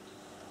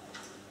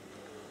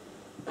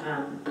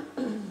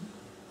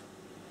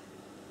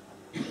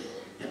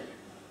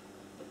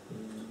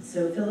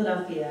 So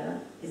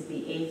Philadelphia is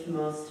the 8th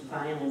most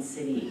violent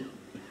city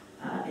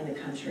in the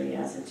country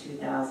as of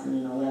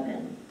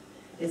 2011.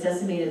 It's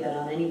estimated that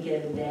on any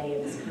given day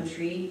in this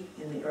country,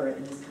 in the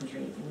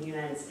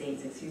United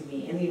States,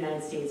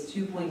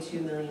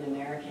 2.2 million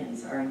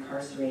Americans are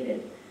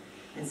incarcerated,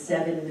 and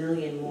 7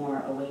 million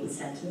more await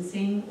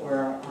sentencing or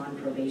are on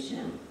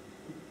probation.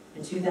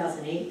 In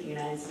 2008, the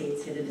United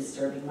States hit a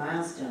disturbing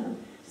milestone.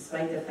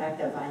 Despite the fact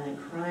that violent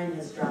crime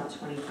has dropped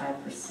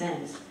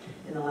 25%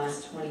 in the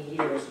last 20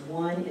 years,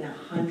 1 in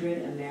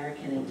 100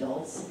 American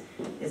adults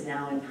is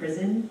now in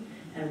prison,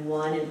 and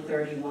 1 in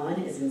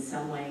 31 is in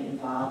some way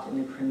involved in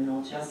the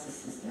criminal justice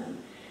system.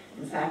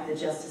 In fact, the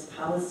Justice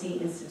Policy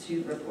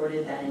Institute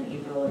reported that in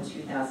April of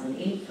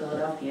 2008,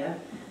 Philadelphia,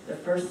 the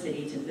first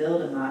city to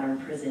build a modern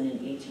prison in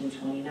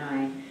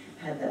 1829,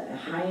 had the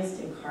highest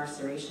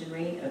incarceration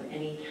rate of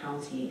any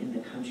county in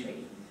the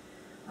country.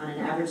 On an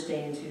average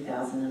day in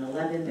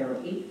 2011, there were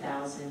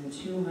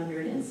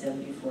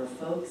 8,274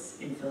 folks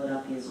in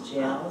Philadelphia's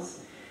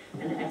jails,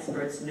 and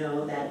experts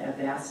know that a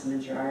vast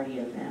majority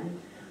of them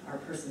are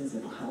persons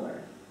of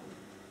color.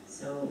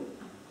 So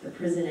the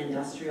prison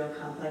industrial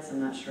complex, I'm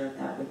not sure if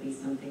that would be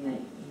something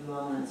that you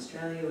all in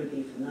Australia would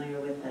be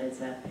familiar with, but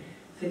it's a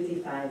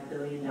 $55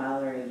 billion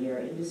a year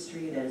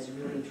industry that is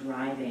really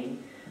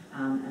driving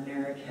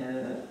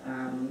America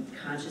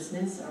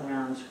consciousness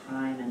around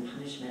crime and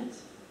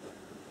punishment.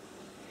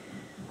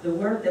 The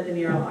work that the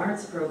Mural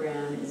Arts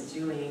program is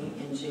doing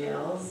in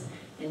jails,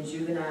 in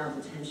juvenile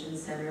detention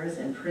centers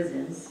and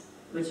prisons,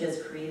 which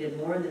has created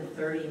more than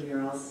 30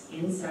 murals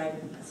inside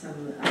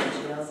some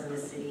jails in the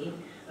city,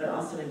 but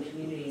also in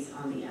communities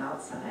on the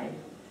outside,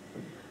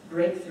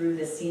 break through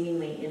the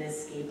seemingly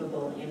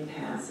inescapable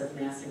impasse of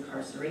mass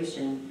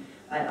incarceration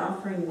by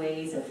offering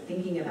ways of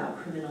thinking about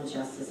criminal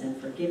justice and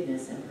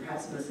forgiveness, and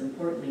perhaps most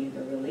importantly,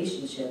 the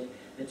relationship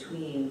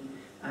between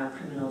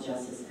criminal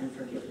justice and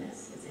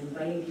forgiveness. It's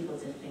inviting people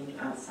to think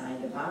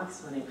outside the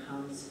box when it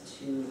comes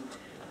to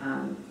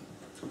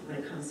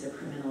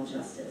criminal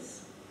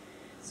justice.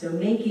 So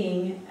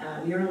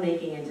mural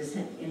making in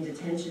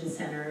detention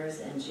centers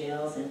and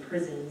jails and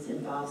prisons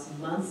involves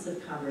months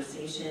of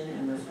conversation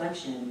and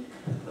reflection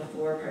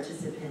before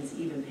participants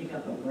even pick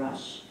up a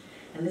brush.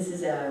 And this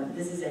is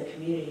a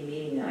community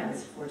meeting that I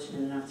was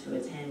fortunate enough to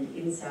attend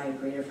inside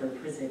Graterford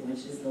Prison,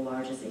 which is the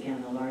largest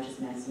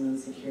maximum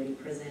security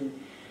prison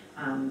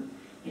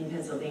in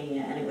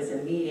Pennsylvania. And it was a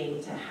meeting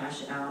to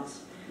hash out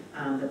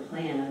the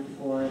plan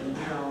for the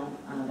mural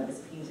that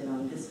was painted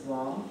on this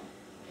wall,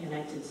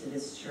 connected to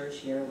this church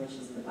here, which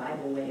is the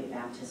Bible Way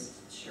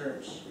Baptist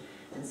Church.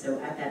 And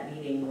so at that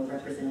meeting were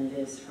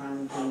representatives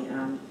from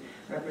the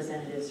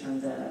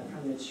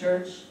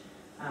church,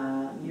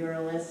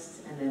 muralists,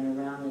 and then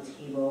around the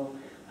table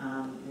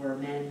were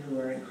men who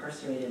were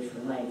incarcerated for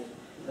life,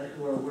 but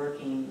who are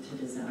working to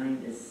design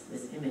this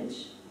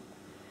image.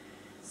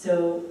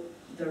 So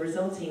the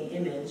resulting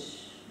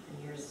image, and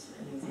here's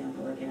an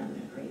example again, a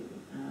great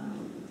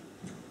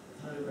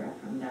photograph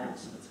from that.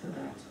 Let's go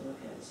back to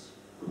look at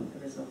the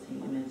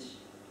resulting image.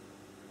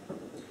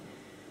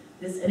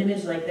 An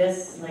image like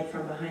this, like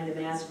from behind the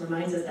mask,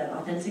 reminds us that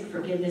authentic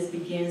forgiveness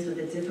begins with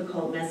the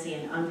difficult, messy,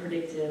 and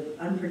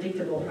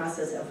unpredictable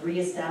process of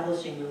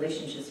reestablishing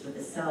relationships with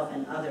the self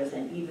and others,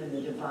 and even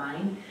the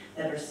divine,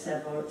 that are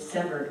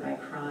severed by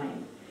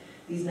crime.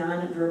 These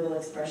non-verbal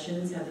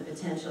expressions have the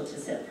potential to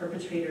set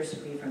perpetrators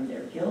free from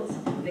their guilt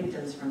and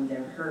victims from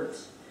their hurt.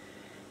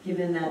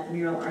 Given that the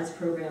Mural Arts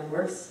program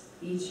works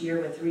each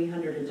year with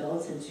 300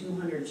 adults and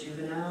 200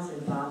 juveniles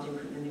involved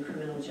in the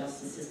criminal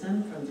justice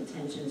system, from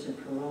detention to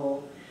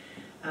parole,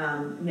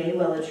 may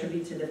well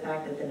attribute to the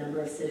fact that the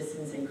number of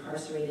citizens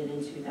incarcerated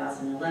in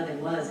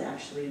 2011 was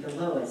actually the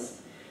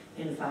lowest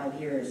in 5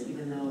 years,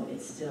 even though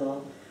it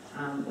still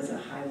was a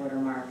high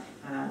watermark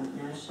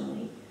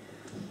nationally.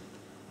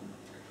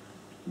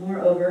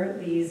 Moreover,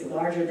 these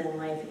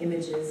larger-than-life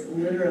images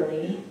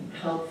literally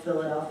help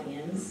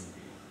Philadelphians,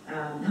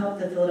 help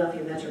the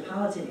Philadelphia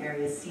metropolitan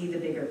area see the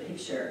bigger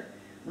picture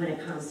when it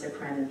comes to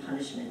crime and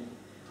punishment.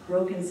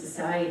 Broken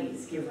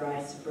societies give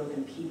rise to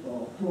broken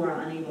people who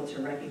are unable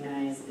to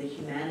recognize the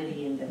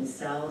humanity in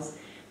themselves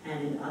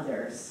and in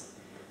others,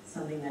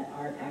 something that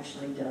art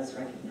actually does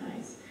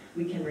recognize.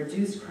 We can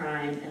reduce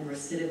crime and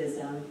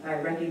recidivism by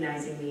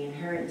recognizing the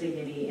inherent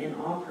dignity in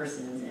all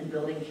persons and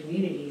building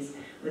communities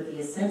with the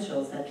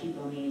essentials that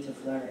people need to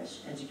flourish: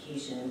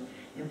 education,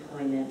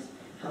 employment,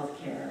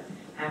 healthcare,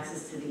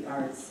 access to the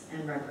arts,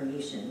 and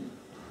recreation.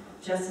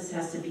 Justice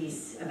has to be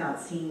about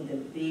seeing the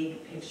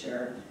big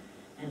picture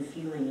and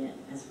feeling it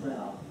as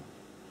well.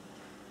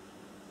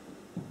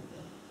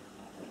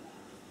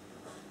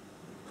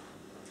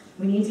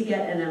 We need to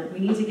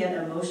get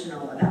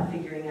emotional about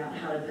figuring out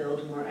how to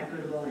build more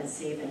equitable and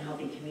safe and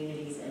healthy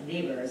communities and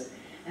neighbors.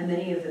 And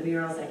many of the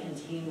murals that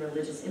contain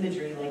religious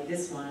imagery, like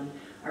this one,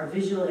 are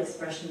visual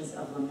expressions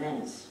of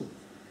lament.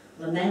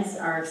 Laments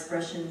are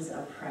expressions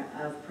of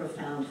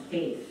profound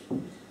faith.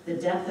 The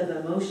depth of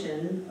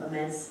emotion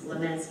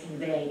laments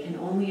convey can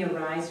only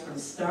arise from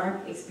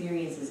stark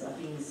experiences of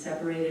being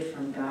separated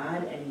from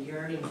God and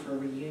yearning for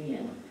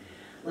reunion.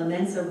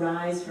 Laments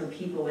arise from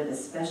people with a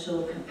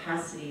special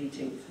capacity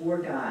for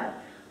God,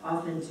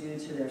 often due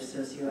to their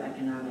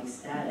socioeconomic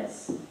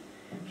status.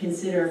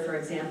 Consider, for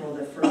example,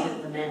 the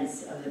fervent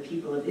laments of the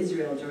people of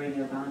Israel during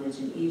their bondage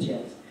in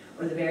Egypt,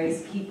 or the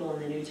various people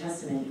in the New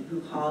Testament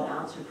who called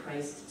out to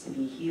Christ to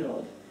be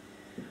healed.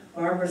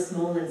 Barbara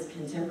Smolin's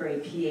contemporary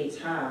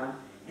Pietà,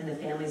 in The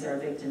Families Are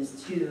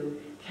Victims Too,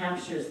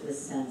 captures this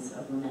sense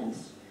of lament.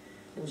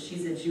 And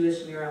she's a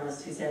Jewish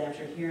muralist who said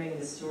after hearing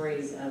the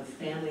stories of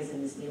families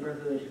in this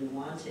neighborhood who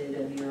wanted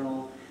a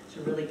mural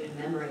to really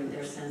commemorate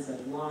their sense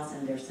of loss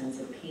and their sense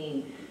of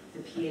pain,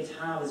 the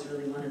Pietà was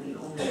really one of the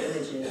only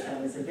images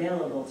that was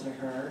available to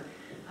her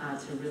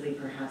to really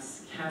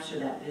perhaps capture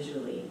that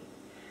visually.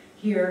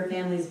 Here,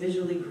 families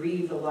visually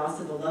grieve the loss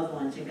of a loved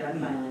one to gun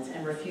violence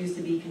and refuse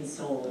to be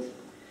consoled.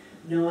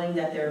 Knowing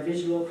that their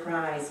visual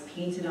cries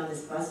painted on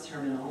this bus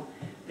terminal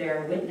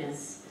bear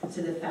witness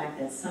to the fact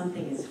that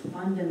something is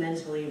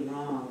fundamentally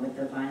wrong with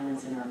the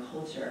violence in our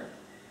culture,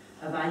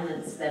 a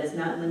violence that is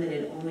not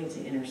limited only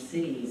to inner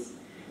cities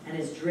and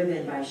is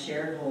driven by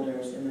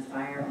shareholders in the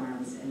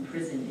firearms and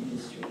prison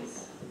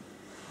industries.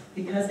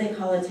 Because they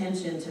call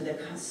attention to the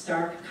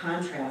stark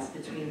contrast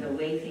between the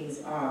way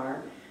things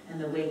are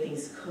and the way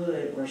things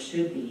could or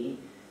should be,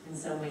 in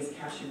some ways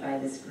captured by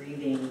this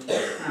grieving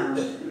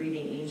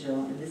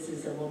angel. And this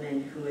is a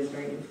woman who is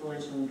very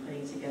influential in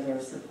putting together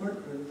a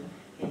support group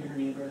in her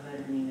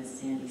neighborhood. Her name is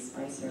Sandy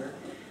Spicer,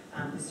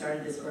 who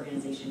started this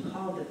organization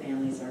called The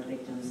Families Are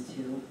Victims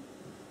Too.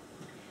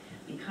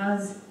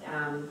 Because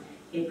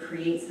it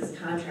creates this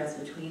contrast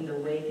between the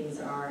way things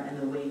are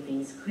and the way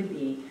things could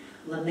be,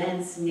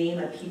 laments name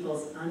a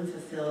people's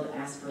unfulfilled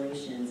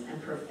aspirations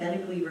and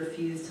prophetically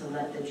refuse to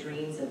let the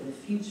dreams of the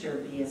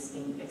future be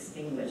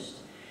extinguished.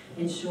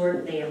 In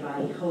short, they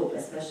embody hope,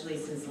 especially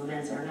since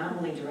laments are not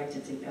only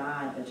directed to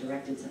God, but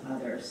directed to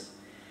others.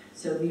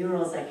 So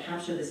murals that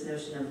capture this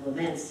notion of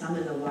lament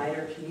summon the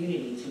wider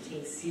community to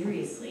take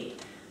seriously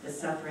the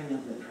suffering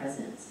of the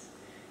present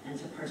and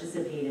to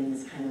participate in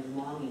this kind of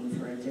longing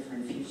for a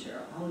different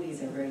future. All of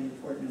these are very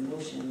important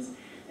emotions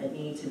that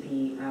need to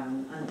be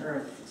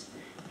unearthed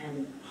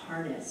and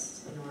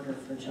harnessed in order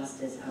for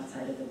justice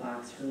outside of the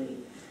box really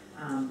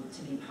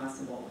to be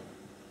possible.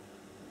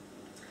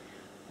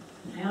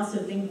 I also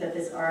think that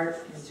this art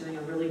is doing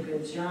a really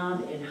good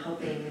job in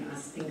helping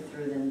us think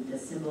through the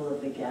symbol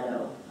of the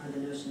ghetto, or the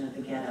notion of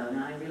the ghetto.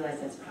 Now I realize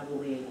that's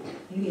probably,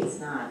 maybe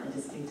it's not a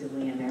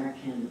distinctively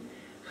American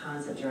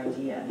concept or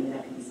idea. Maybe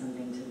that could be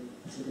something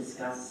to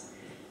discuss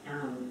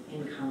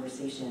in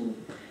conversation.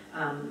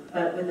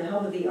 But with the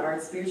help of the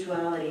art,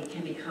 spirituality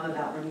can become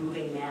about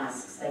removing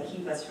masks that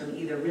keep us from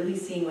either really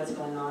seeing what's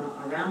going on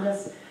around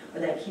us, or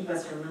that keep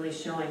us from really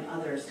showing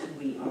others who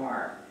we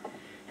are.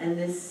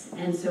 And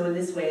so in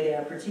this way, they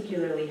are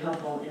particularly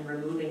helpful in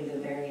removing the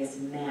various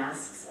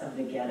masks of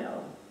the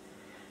ghetto.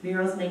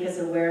 Murals make us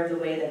aware of the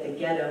way that the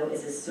ghetto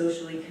is a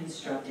socially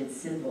constructed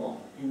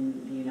symbol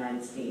in the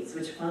United States,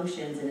 which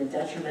functions in a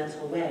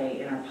detrimental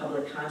way in our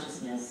public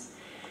consciousness,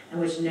 and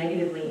which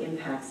negatively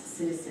impacts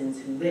citizens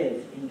who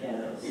live in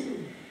ghettos.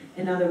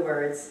 In other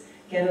words,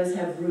 ghettos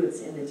have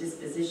roots in the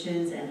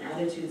dispositions and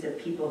attitudes of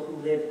people who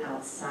live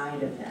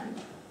outside of them.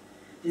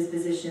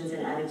 Dispositions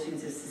and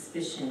attitudes of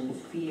suspicion,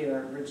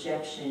 fear,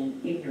 rejection,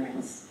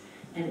 ignorance,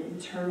 and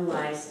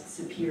internalized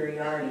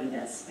superiority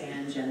that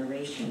span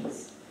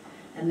generations,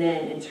 and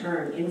then in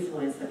turn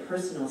influence the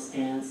personal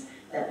stance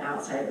that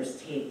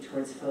outsiders take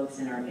towards folks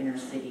in our inner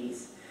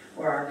cities,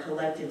 or our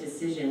collective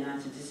decision not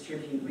to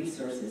distribute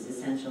resources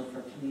essential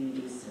for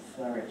communities to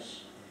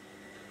flourish.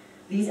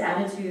 These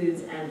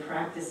attitudes and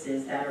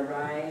practices that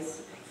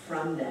arise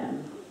from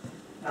them,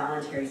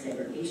 voluntary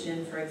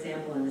segregation, for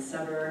example, in the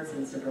suburbs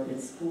and suburban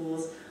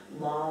schools,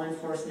 law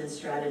enforcement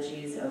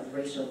strategies of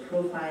racial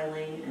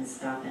profiling and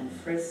stop and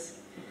frisk,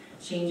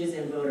 changes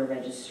in voter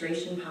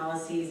registration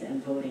policies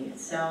and voting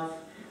itself,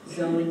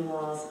 zoning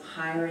laws,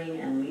 hiring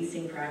and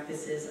leasing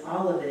practices,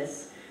 all of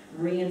this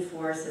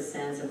reinforce a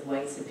sense of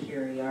white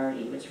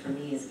superiority, which for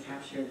me is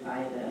captured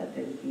by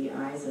the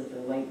eyes of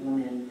the white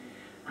woman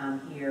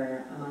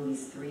here among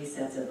these three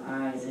sets of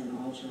eyes and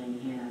all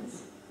joined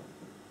hands.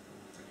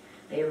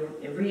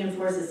 It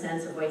reinforces a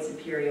sense of white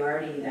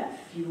superiority that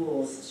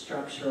fuels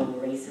structural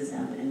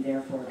racism and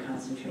therefore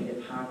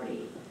concentrated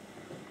poverty.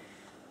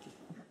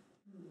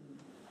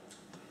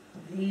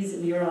 These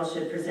murals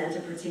should present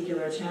a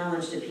particular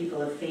challenge to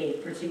people of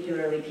faith,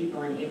 particularly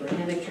people in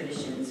Abrahamic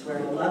traditions, where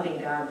a loving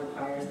God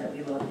requires that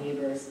we love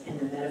neighbors in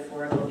the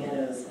metaphorical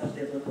ghettos of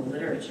biblical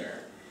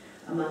literature,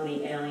 among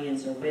the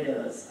aliens or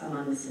widows,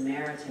 among the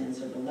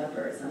Samaritans or the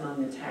lepers,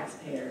 among the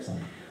taxpayers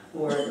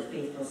or the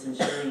faithful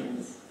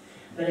centurions.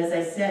 But as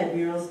I said,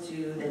 murals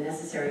do the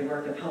necessary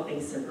work of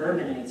helping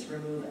suburbanites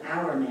remove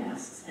our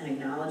masks and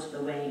acknowledge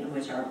the way in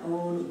which our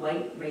own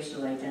white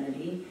racial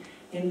identity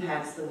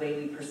impacts the way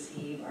we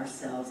perceive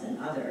ourselves and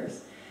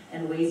others,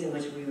 and ways in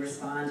which we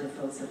respond to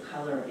folks of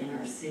color in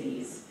our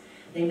cities,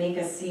 They make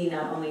us see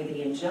not only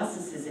the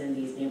injustices in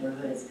these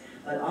neighborhoods,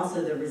 but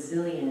also the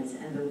resilience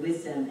and the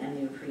wisdom and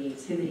the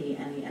creativity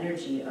and the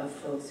energy of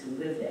folks who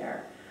live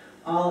there.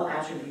 All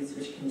attributes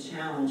which can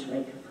challenge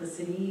white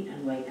complicity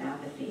and white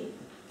apathy.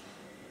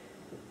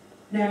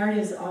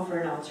 Murals offer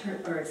an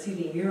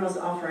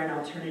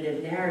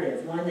alternative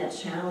narrative, one that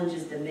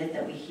challenges the myth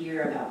that we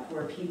hear about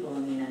poor people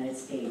in the United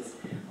States,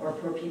 or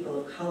poor people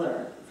of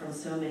color from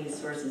so many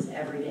sources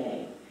every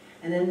day.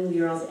 And then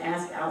murals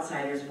ask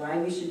outsiders why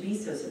we should be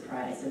so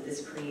surprised that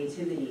this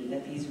creativity,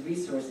 that these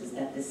resources,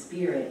 that the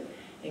spirit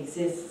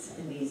exists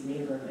in these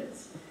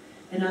neighborhoods.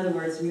 In other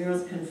words,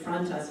 murals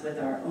confront us with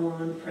our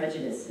own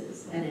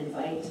prejudices and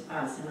invite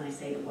us, and when I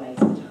say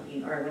whites,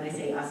 when I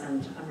say us,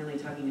 I'm really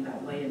talking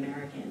about white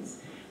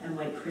Americans and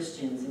white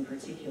Christians in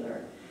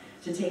particular,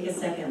 to take a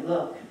second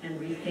look and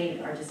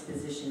rethink our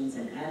dispositions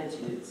and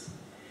attitudes.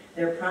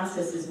 Their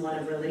process is one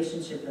of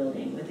relationship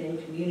building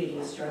within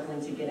communities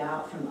struggling to get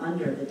out from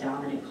under the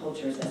dominant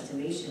culture's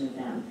estimation of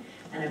them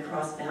and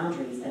across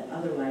boundaries that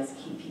otherwise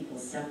keep people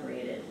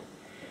separated.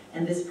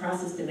 And this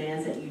process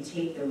demands that you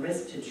take the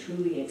risk to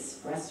truly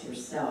express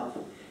yourself,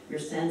 your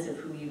sense of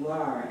who you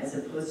are, as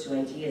opposed to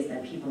ideas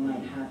that people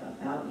might have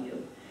about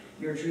you,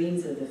 your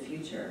dreams of the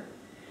future.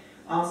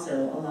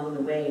 Also, along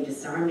the way,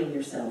 disarming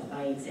yourself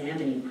by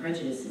examining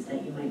prejudices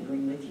that you might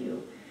bring with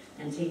you,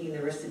 and taking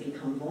the risk to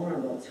become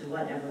vulnerable to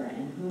whatever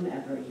and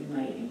whomever you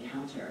might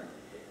encounter.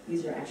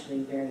 These are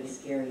actually very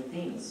scary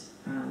things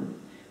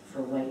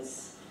for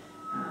whites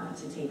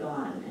to take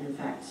on. And in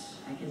fact,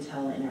 I can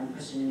tell in our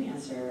question and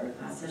answer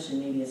session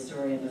maybe a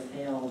story of a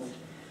failed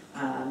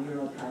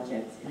mural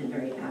project in a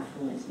very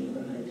affluent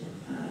neighborhood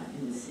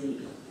in the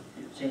city,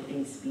 which I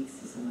think speaks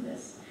to some of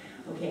this.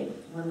 Okay,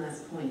 one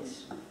last point.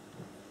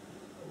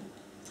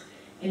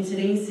 In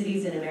today's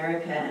cities in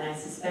America, and I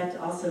suspect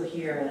also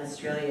here in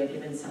Australia,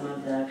 given some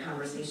of the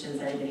conversations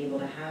that I've been able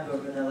to have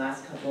over the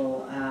last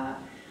couple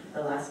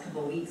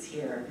weeks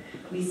here,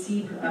 we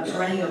see a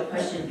perennial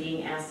question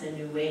being asked in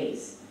new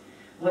ways.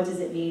 What does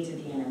it mean to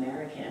be an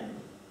American?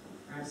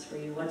 Perhaps for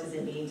you, what does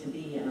it mean to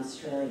be an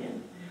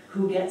Australian?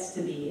 Who gets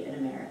to be an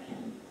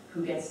American?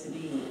 Who gets to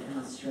be an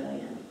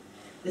Australian?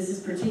 This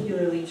is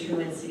particularly true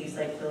in cities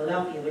like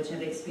Philadelphia, which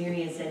have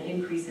experienced an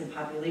increase in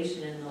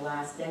population in the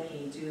last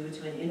decade due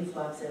to an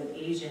influx of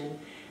Asian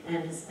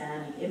and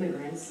Hispanic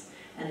immigrants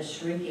and a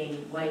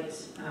shrinking white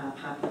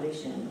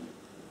population.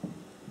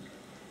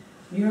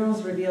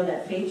 Murals reveal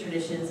that faith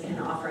traditions can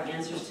offer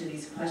answers to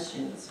these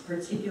questions,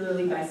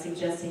 particularly by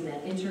suggesting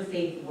that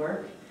interfaith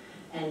work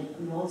and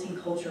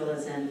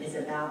multiculturalism is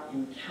about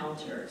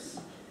encounters,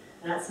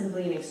 not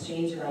simply an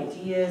exchange of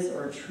ideas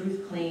or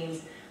truth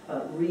claims,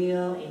 but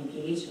real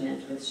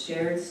engagement with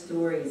shared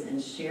stories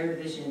and shared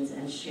visions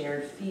and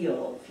shared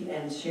fears,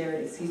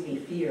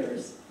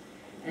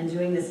 and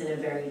doing this in a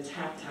very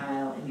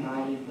tactile,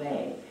 embodied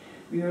way.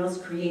 Murals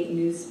create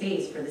new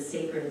space for the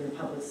sacred in the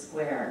public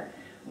square,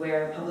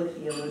 where public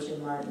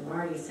theologian Martin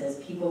Marty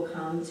says people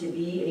come to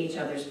be in each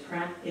other's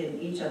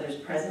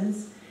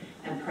presence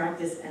and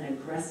practice an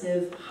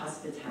aggressive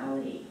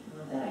hospitality. I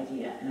love that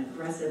idea, an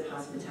aggressive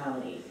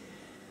hospitality.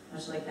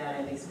 Much like that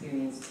I've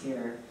experienced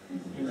here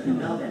in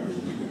Melbourne,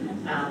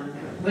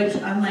 which,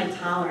 unlike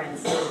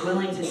tolerance, is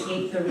willing to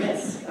take the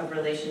risk of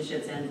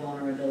relationships and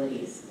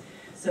vulnerabilities.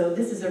 So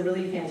this is a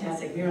really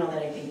fantastic mural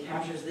that I think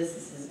captures this.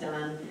 This is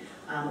done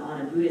on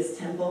a Buddhist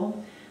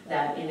temple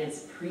that in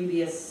its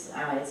previous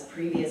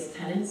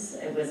tenants,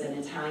 it was an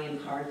Italian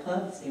card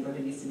club. This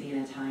neighborhood used to be an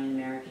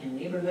Italian-American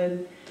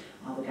neighborhood.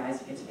 All the guys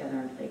would get together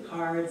and play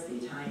cards. The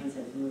Italians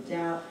have moved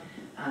out.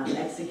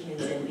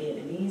 Mexicans and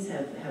Vietnamese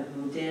have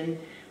moved in.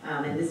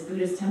 And this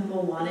Buddhist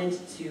temple wanted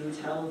to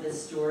tell the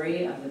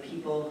story of the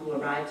people who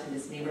arrived to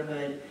this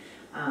neighborhood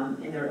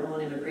in their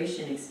own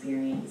immigration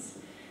experience.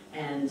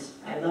 And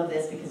I love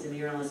this because the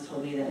muralist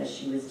told me that as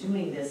she was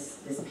doing this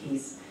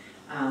piece,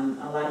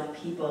 a lot of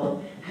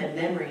people had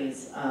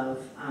memories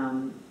of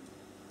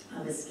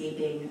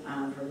escaping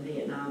from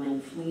Vietnam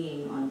and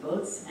fleeing on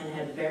boats, and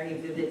had very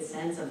vivid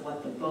sense of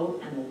what the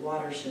boat and the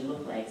water should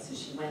look like. So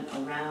she went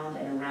around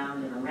and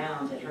around and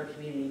around at her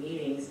community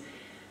meetings,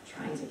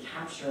 trying to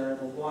capture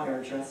the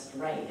water just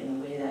right in a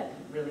way that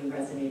really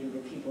resonated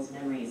with people's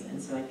memories.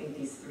 And so I think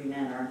these three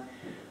men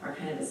are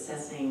kind of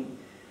assessing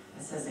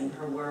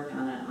her work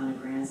on a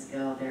grand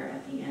scale there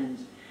at the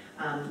end.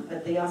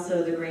 But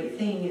the great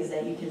thing is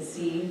that you can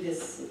see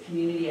this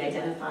community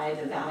identify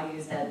the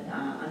values that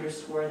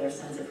underscore their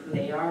sense of who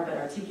they are, but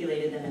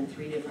articulated them in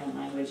three different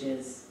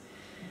languages,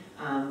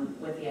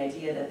 with the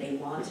idea that they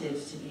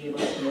wanted to be able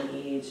to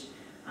engage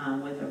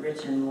with a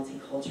rich and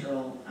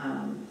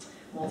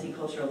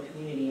multicultural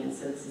community. And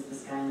so this is the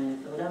skyline of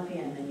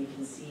Philadelphia, and then you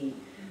can see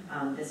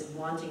this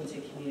wanting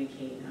to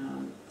communicate.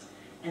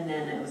 And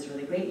then it was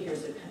really great.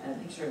 Here's a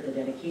picture of the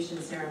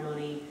dedication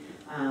ceremony.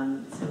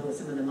 So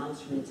some of the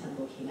monks from the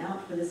temple came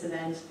out for this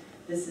event.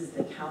 This is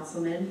the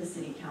councilman, the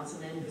city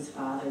councilman, whose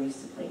father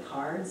used to play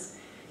cards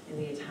in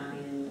the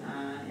Italian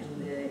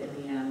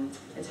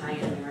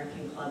Italian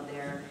American club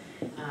there.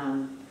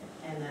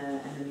 and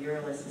the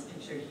muralist is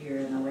pictured here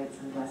in the white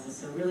sunglasses.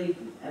 So really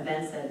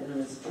events that, there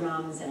was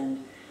drums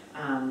and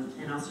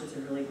all sorts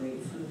of really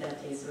great food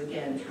that day. So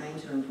again, trying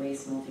to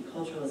embrace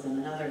multiculturalism.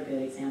 Another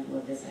good example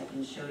of this I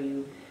can show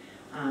you.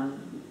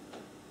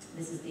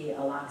 This is the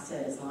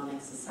Al-Aqsa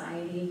Islamic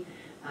Society.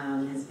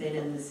 Has been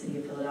in the city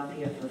of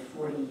Philadelphia for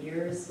 40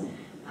 years.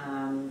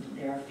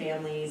 There are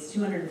families,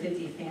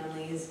 250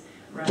 families,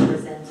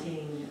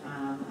 representing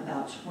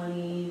about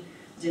 20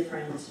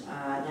 different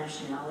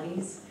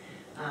nationalities.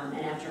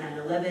 And after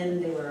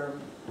 9/11, they were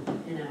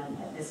in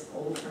this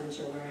old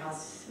furniture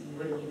warehouse. You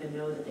wouldn't even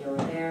know that they were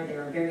there. They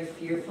were very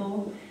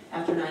fearful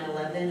after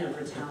 9/11 of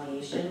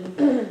retaliation.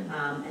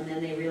 And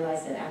then they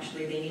realized that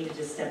actually they needed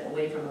to step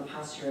away from a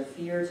posture of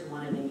fear to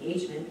one of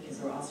engagement, because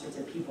there were all sorts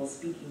of people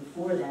speaking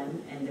for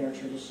them and their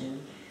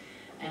tradition.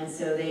 And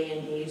so they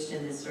engaged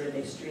in this sort of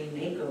extreme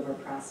makeover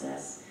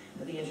process.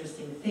 But the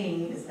interesting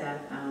thing is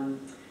that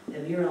the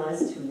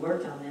muralist who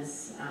worked on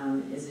this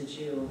is a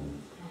Jew,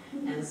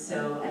 and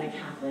a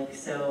Catholic.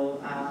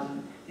 So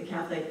the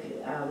Catholic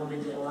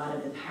woman did a lot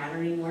of the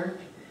patterning work,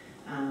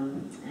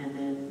 and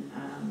then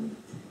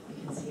you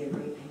can see a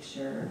great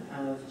picture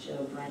of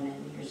Joe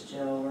Brennan. Here's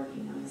Joe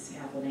working on the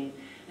scaffolding.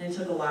 And it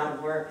took a lot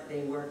of work.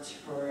 They worked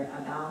for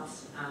about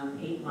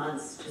 8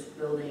 months just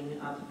building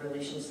up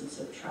relationships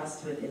of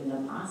trust within the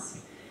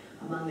mosque,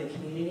 among the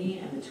community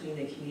and between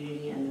the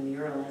community and the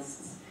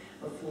muralists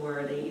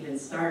before they even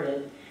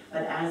started.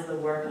 But as the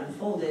work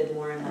unfolded,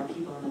 more and more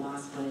people in the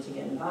mosque wanted to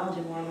get involved,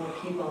 and more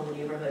people in the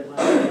neighborhood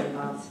wanted to get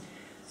involved.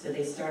 So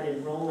they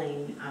started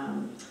rolling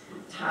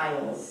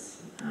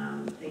tiles.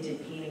 They did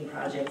painting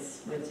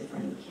projects with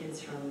different kids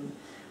from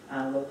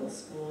local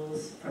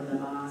schools, from the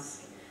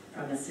mosque,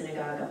 from a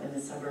synagogue up in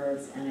the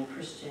suburbs, and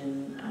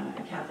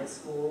a Catholic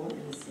school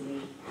in the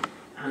city.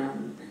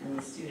 And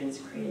the students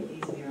created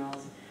these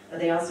murals. But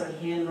they also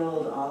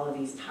hand-rolled all of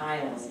these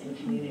tiles in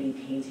community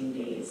painting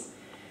days.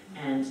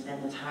 And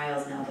then the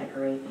tiles now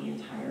decorate the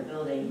entire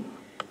building.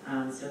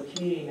 So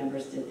community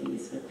members did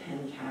these with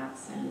pen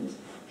caps and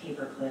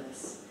paper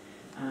clips.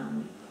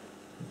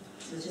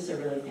 So it's just a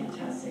really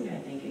fantastic, I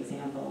think,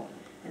 example.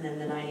 And then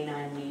the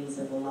 99 names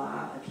of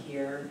Allah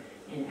appear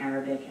in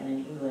Arabic and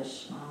in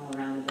English all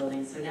around the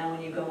building. So now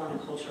when you go on a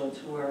cultural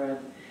tour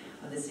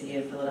of the city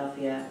of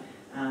Philadelphia,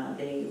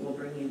 they will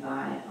bring you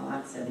by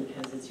Al-Aqsa,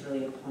 because it's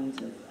really a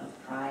point of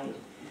pride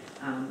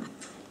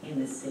in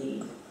the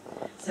city.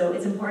 So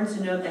it's important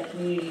to note that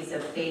communities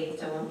of faith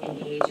don't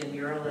engage in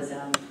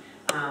muralism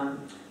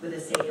with the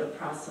sake of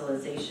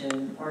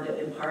proselytization or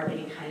to impart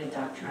any kind of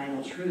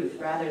doctrinal truth.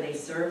 Rather, they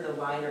serve the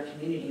wider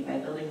community by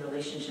building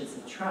relationships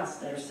of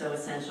trust that are so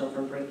essential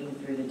for breaking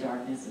through the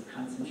darkness of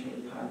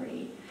concentrated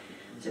poverty.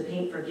 To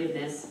paint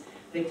forgiveness,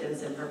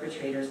 victims and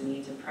perpetrators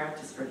need to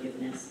practice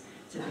forgiveness.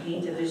 To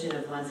paint a vision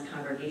of one's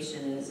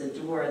congregation as a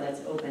door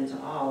that's open to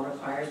all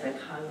requires that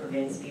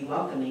congregants be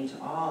welcoming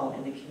to all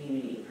in the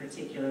community,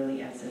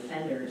 particularly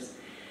ex-offenders.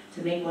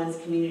 To make one's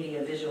community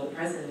a visual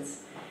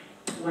presence,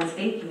 one's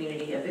faith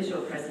community a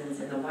visual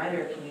presence in the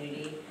wider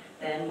community,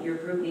 then your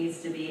group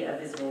needs to be a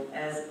visible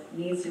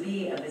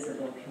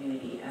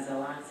community, as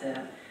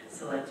Al-Aqsa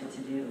selected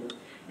to do.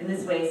 In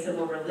this way,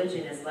 civil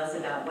religion is less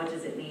about what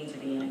does it mean to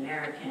be an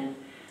American,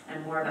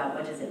 and more about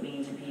what does it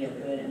mean to be a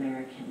good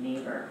American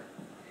neighbor.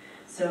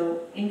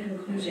 So, in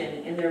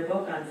conclusion, in their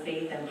book on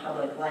faith and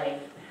public life,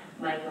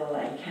 Michael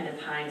and Kenneth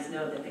Hines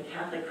note that the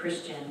Catholic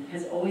Christian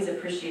has always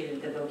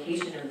appreciated the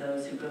vocation of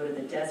those who go to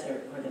the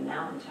desert or the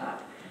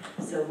mountaintop,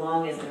 so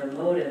long as their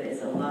motive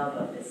is a love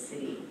of the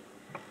city.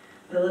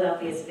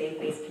 Philadelphia's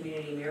faith-based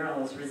community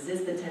murals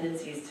resist the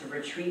tendencies to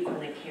retreat from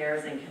the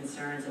cares and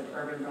concerns of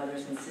urban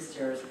brothers and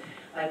sisters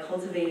by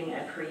cultivating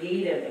a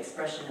creative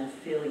expression of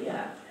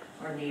philia,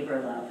 or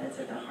neighbor love, that's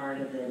at the heart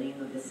of the name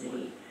of the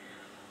city.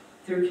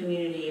 Through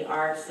community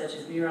art such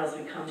as murals,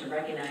 we come to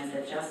recognize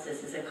that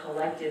justice is a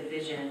collective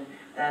vision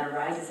that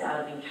arises out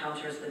of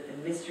encounters with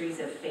the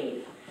mysteries of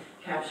faith,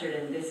 captured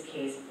in this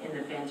case in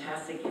the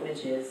fantastic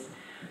images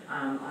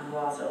on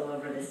walls all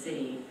over the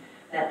city,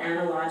 that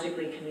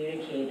analogically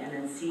communicate and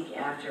then seek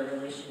after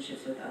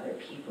relationships with other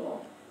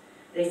people.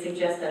 They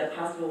suggest that a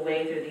possible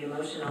way through the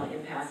emotional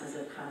impasses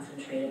of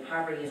concentrated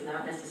poverty is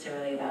not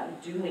necessarily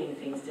about doing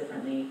things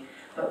differently,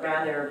 but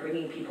rather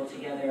bringing people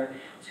together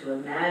to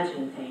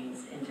imagine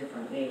things in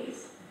different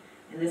ways.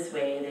 In this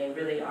way, they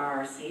really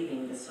are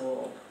saving the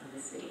soul of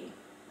the city.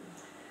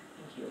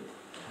 Thank you.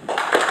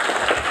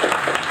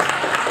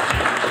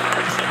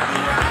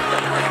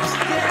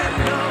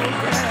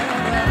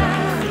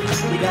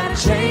 We gotta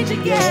change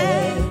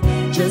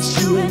again,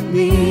 just you and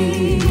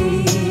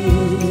me.